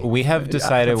Swiftie? We have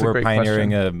decided that's a we're great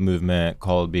pioneering question. a movement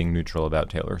called being neutral about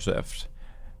Taylor Swift.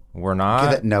 We're not.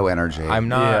 Give it no energy. I'm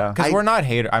not. Because I- we're not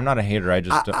hater. I'm not a hater.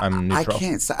 I'm neutral. I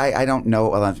can't say, I don't know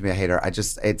what enough to be a hater.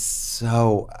 it's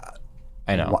so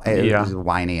I know. it's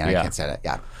whiny and I Yeah. can't say it.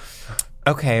 Yeah.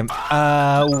 Okay,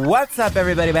 what's up,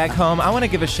 everybody back home? I want to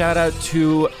give a shout out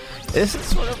to This is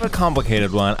sort of a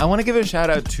complicated one. I want to give a shout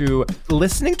out to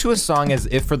listening to a song as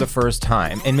if for the first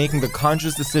time and making the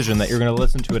conscious decision that you're going to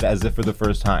listen to it as if for the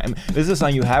first time. This is a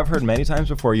song you have heard many times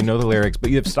before, you know the lyrics, but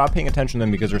you have stopped paying attention to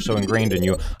them because they're so ingrained in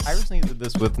you. I recently did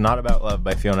this with Not About Love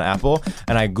by Fiona Apple,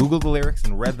 and I Googled the lyrics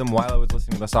and read them while I was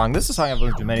listening to the song. This is a song I've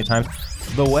listened to many times.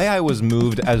 The way I was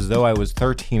moved as though I was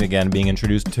 13 again, being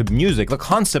introduced to music, the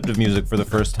concept of music for the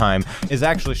first time, is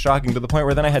actually shocking, to the point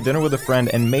where then I had dinner with a friend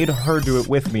and made her do it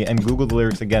with me and Googled the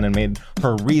lyrics again and made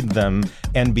her read them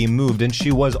and be moved, and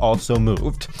she was also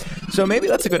moved. So maybe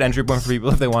that's a good entry point for people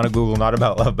if they want to Google Not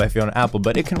About Love by Fiona Apple,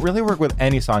 but it can really work with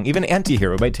any song, even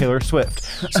Antihero by Taylor Swift.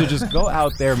 So just go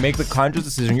out there, make the conscious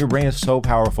decision. Your brain is so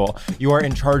powerful. You are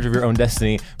in charge of your own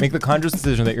destiny. Make the conscious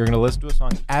decision that you're going to listen to a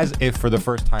song as if for the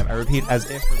first time. I repeat, as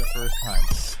if for the first time.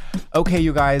 Okay,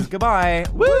 you guys, goodbye.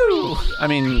 Woo! I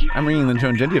mean, I'm ringing the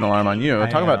Joan Didion alarm on you.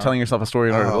 Talk about telling yourself a story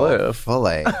in order to live.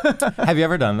 Fully. Have you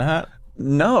ever done that?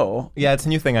 No. Yeah, it's a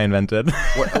new thing I invented.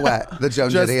 What? The Joan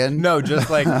Didion? No, just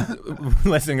like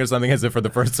listening to something as if for the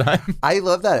first time. I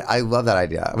love that. I love that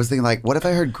idea. I was thinking, like, what if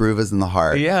I heard Groove is in the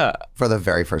Heart? Yeah. For the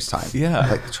very first time. Yeah.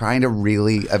 Like trying to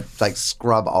really like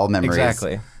scrub all memories.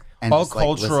 Exactly. And all just, like,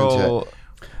 cultural.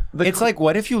 It's like,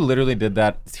 what if you literally did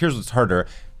that? Here's what's harder.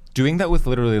 Doing that with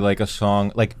literally like a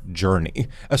song like Journey,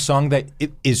 a song that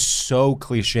it is so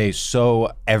cliche,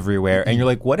 so everywhere. And you're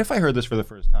like, what if I heard this for the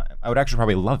first time? I would actually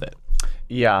probably love it.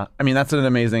 Yeah. I mean, that's an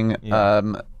amazing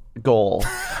goal.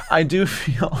 I do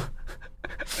feel...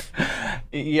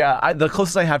 the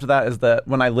closest I have to that is that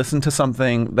when I listen to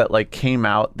something that like came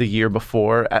out the year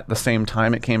before at the same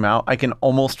time it came out, I can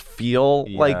almost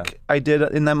feel like I did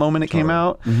in that moment it came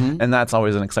out. And that's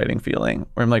always an exciting feeling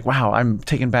where I'm like, wow, I'm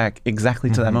taken back exactly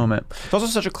to that moment. It's also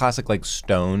such a classic like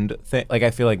stoned thing. Like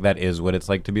I feel like that is what it's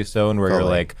like to be stoned, where you're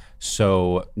like,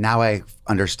 so now I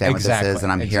understand what this is,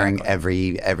 and I'm hearing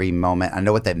every moment. I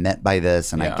know what they meant by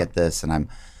this, and I get this, and I'm...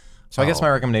 So I guess my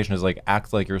recommendation is like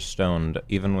act like you're stoned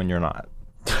even when you're not.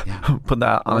 Yeah. Put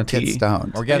that on or a get tee.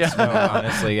 stoned. Or get stoned,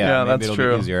 honestly. Yeah, maybe that's it'll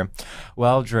true. be easier.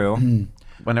 Well, Drew.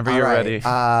 Whenever you're ready.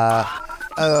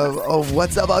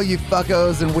 What's up, all you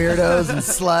fuckos and weirdos and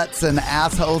sluts and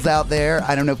assholes out there?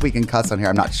 I don't know if we can cuss on here.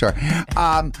 I'm not sure.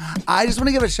 I just want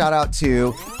to give a shout out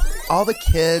to all the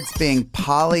kids being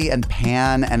Polly and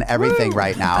Pan and everything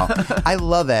right now. I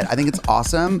love it. I think it's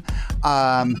awesome.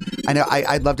 I know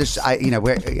I'd love to,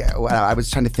 I was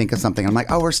trying to think of something. I'm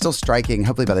like, we're still striking.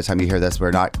 Hopefully by the time you hear this,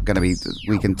 we're not going to be,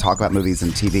 we can talk about movies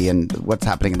and TV and what's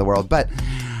happening in the world. But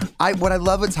what I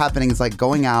love what's happening is like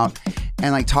going out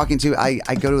and like talking to, I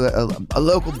go to a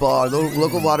local bar, a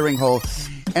local watering hole,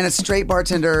 and a straight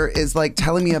bartender is like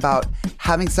telling me about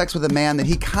having sex with a man that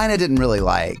he kind of didn't really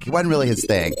like. It wasn't really his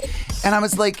thing. And I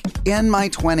was like, in my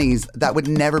 20s, that would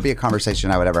never be a conversation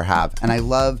I would ever have. And I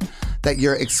love that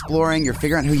you're exploring, you're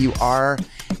figuring out who you are.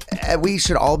 We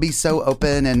should all be so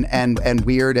open and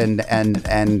weird and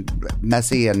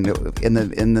messy and in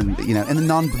the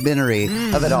non-binary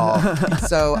of it all.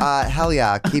 So hell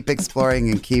yeah, keep exploring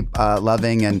and keep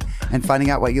loving and finding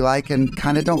out what you like and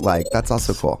kind of don't like. That's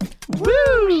also cool.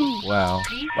 Woo! Wow.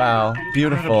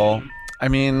 Beautiful. I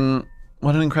mean,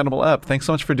 what an incredible ep. Thanks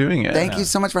so much for doing it. Thank you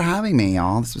so much for having me,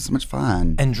 y'all. This was so much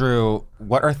fun. And Drew,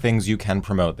 what are things you can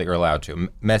promote that you're allowed to?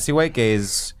 Messy White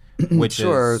Gaze, which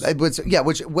sure. is...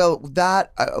 That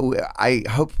I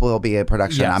hope will be a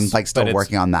production. Yes, I'm like still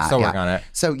working on that. Still working on it.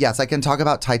 So yes, I can talk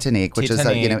about Titanic, which is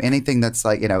anything that's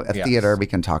like a theater we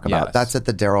can talk about. Yes. That's at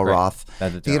the Daryl Roth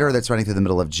Theater that's running through the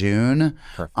middle of June.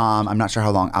 Perfect. I'm not sure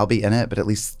how long I'll be in it, but at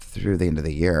least through the end of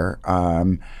the year.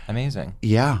 Amazing.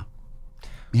 Yeah.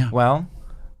 Well,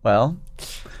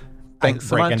 thanks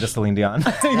so break much. into Celine Dion.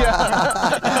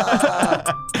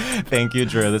 Thank you,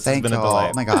 Drew. This has been a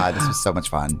delight. Oh my God, this was so much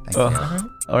fun. Thank you.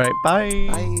 All right, bye.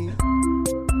 Bye.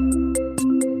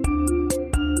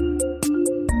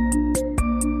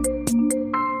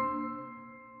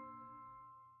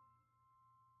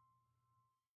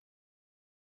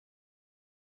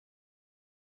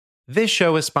 This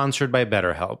show is sponsored by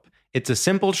BetterHelp. It's a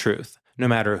simple truth. No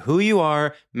matter who you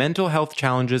are, mental health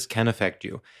challenges can affect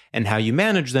you, and how you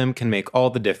manage them can make all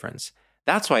the difference.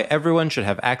 That's why everyone should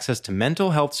have access to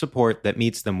mental health support that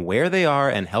meets them where they are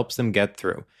and helps them get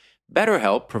through.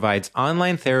 BetterHelp provides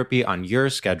online therapy on your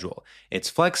schedule.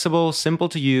 It's flexible, simple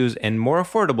to use, and more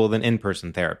affordable than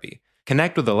in-person therapy.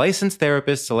 Connect with a licensed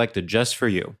therapist selected just for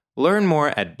you. Learn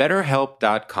more at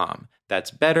betterhelp.com. That's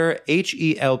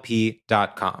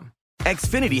betterhelp.com.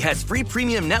 Xfinity has free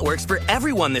premium networks for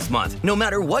everyone this month, no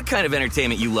matter what kind of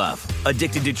entertainment you love.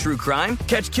 Addicted to true crime?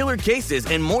 Catch killer cases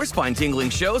and more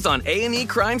spine-tingling shows on A&E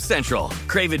Crime Central.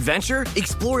 Crave adventure?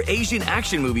 Explore Asian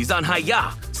action movies on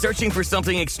Hi-Ya. Searching for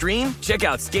something extreme? Check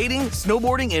out skating,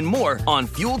 snowboarding, and more on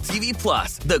Fuel TV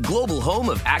Plus, the global home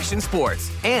of action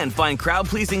sports. And find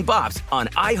crowd-pleasing bops on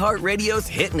iHeartRadio's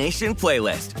Hit Nation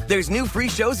playlist. There's new free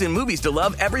shows and movies to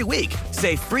love every week.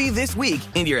 Say free this week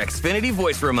in your Xfinity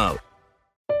voice remote.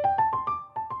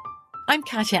 I'm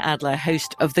Katya Adler,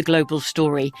 host of The Global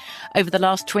Story. Over the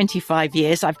last 25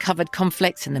 years, I've covered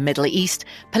conflicts in the Middle East,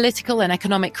 political and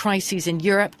economic crises in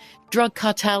Europe, drug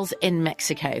cartels in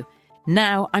Mexico.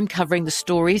 Now I'm covering the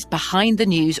stories behind the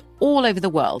news all over the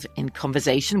world in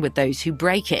conversation with those who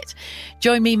break it.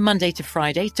 Join me Monday to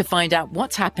Friday to find out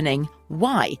what's happening,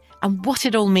 why, and what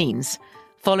it all means.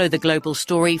 Follow The Global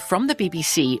Story from the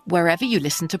BBC wherever you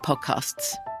listen to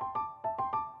podcasts.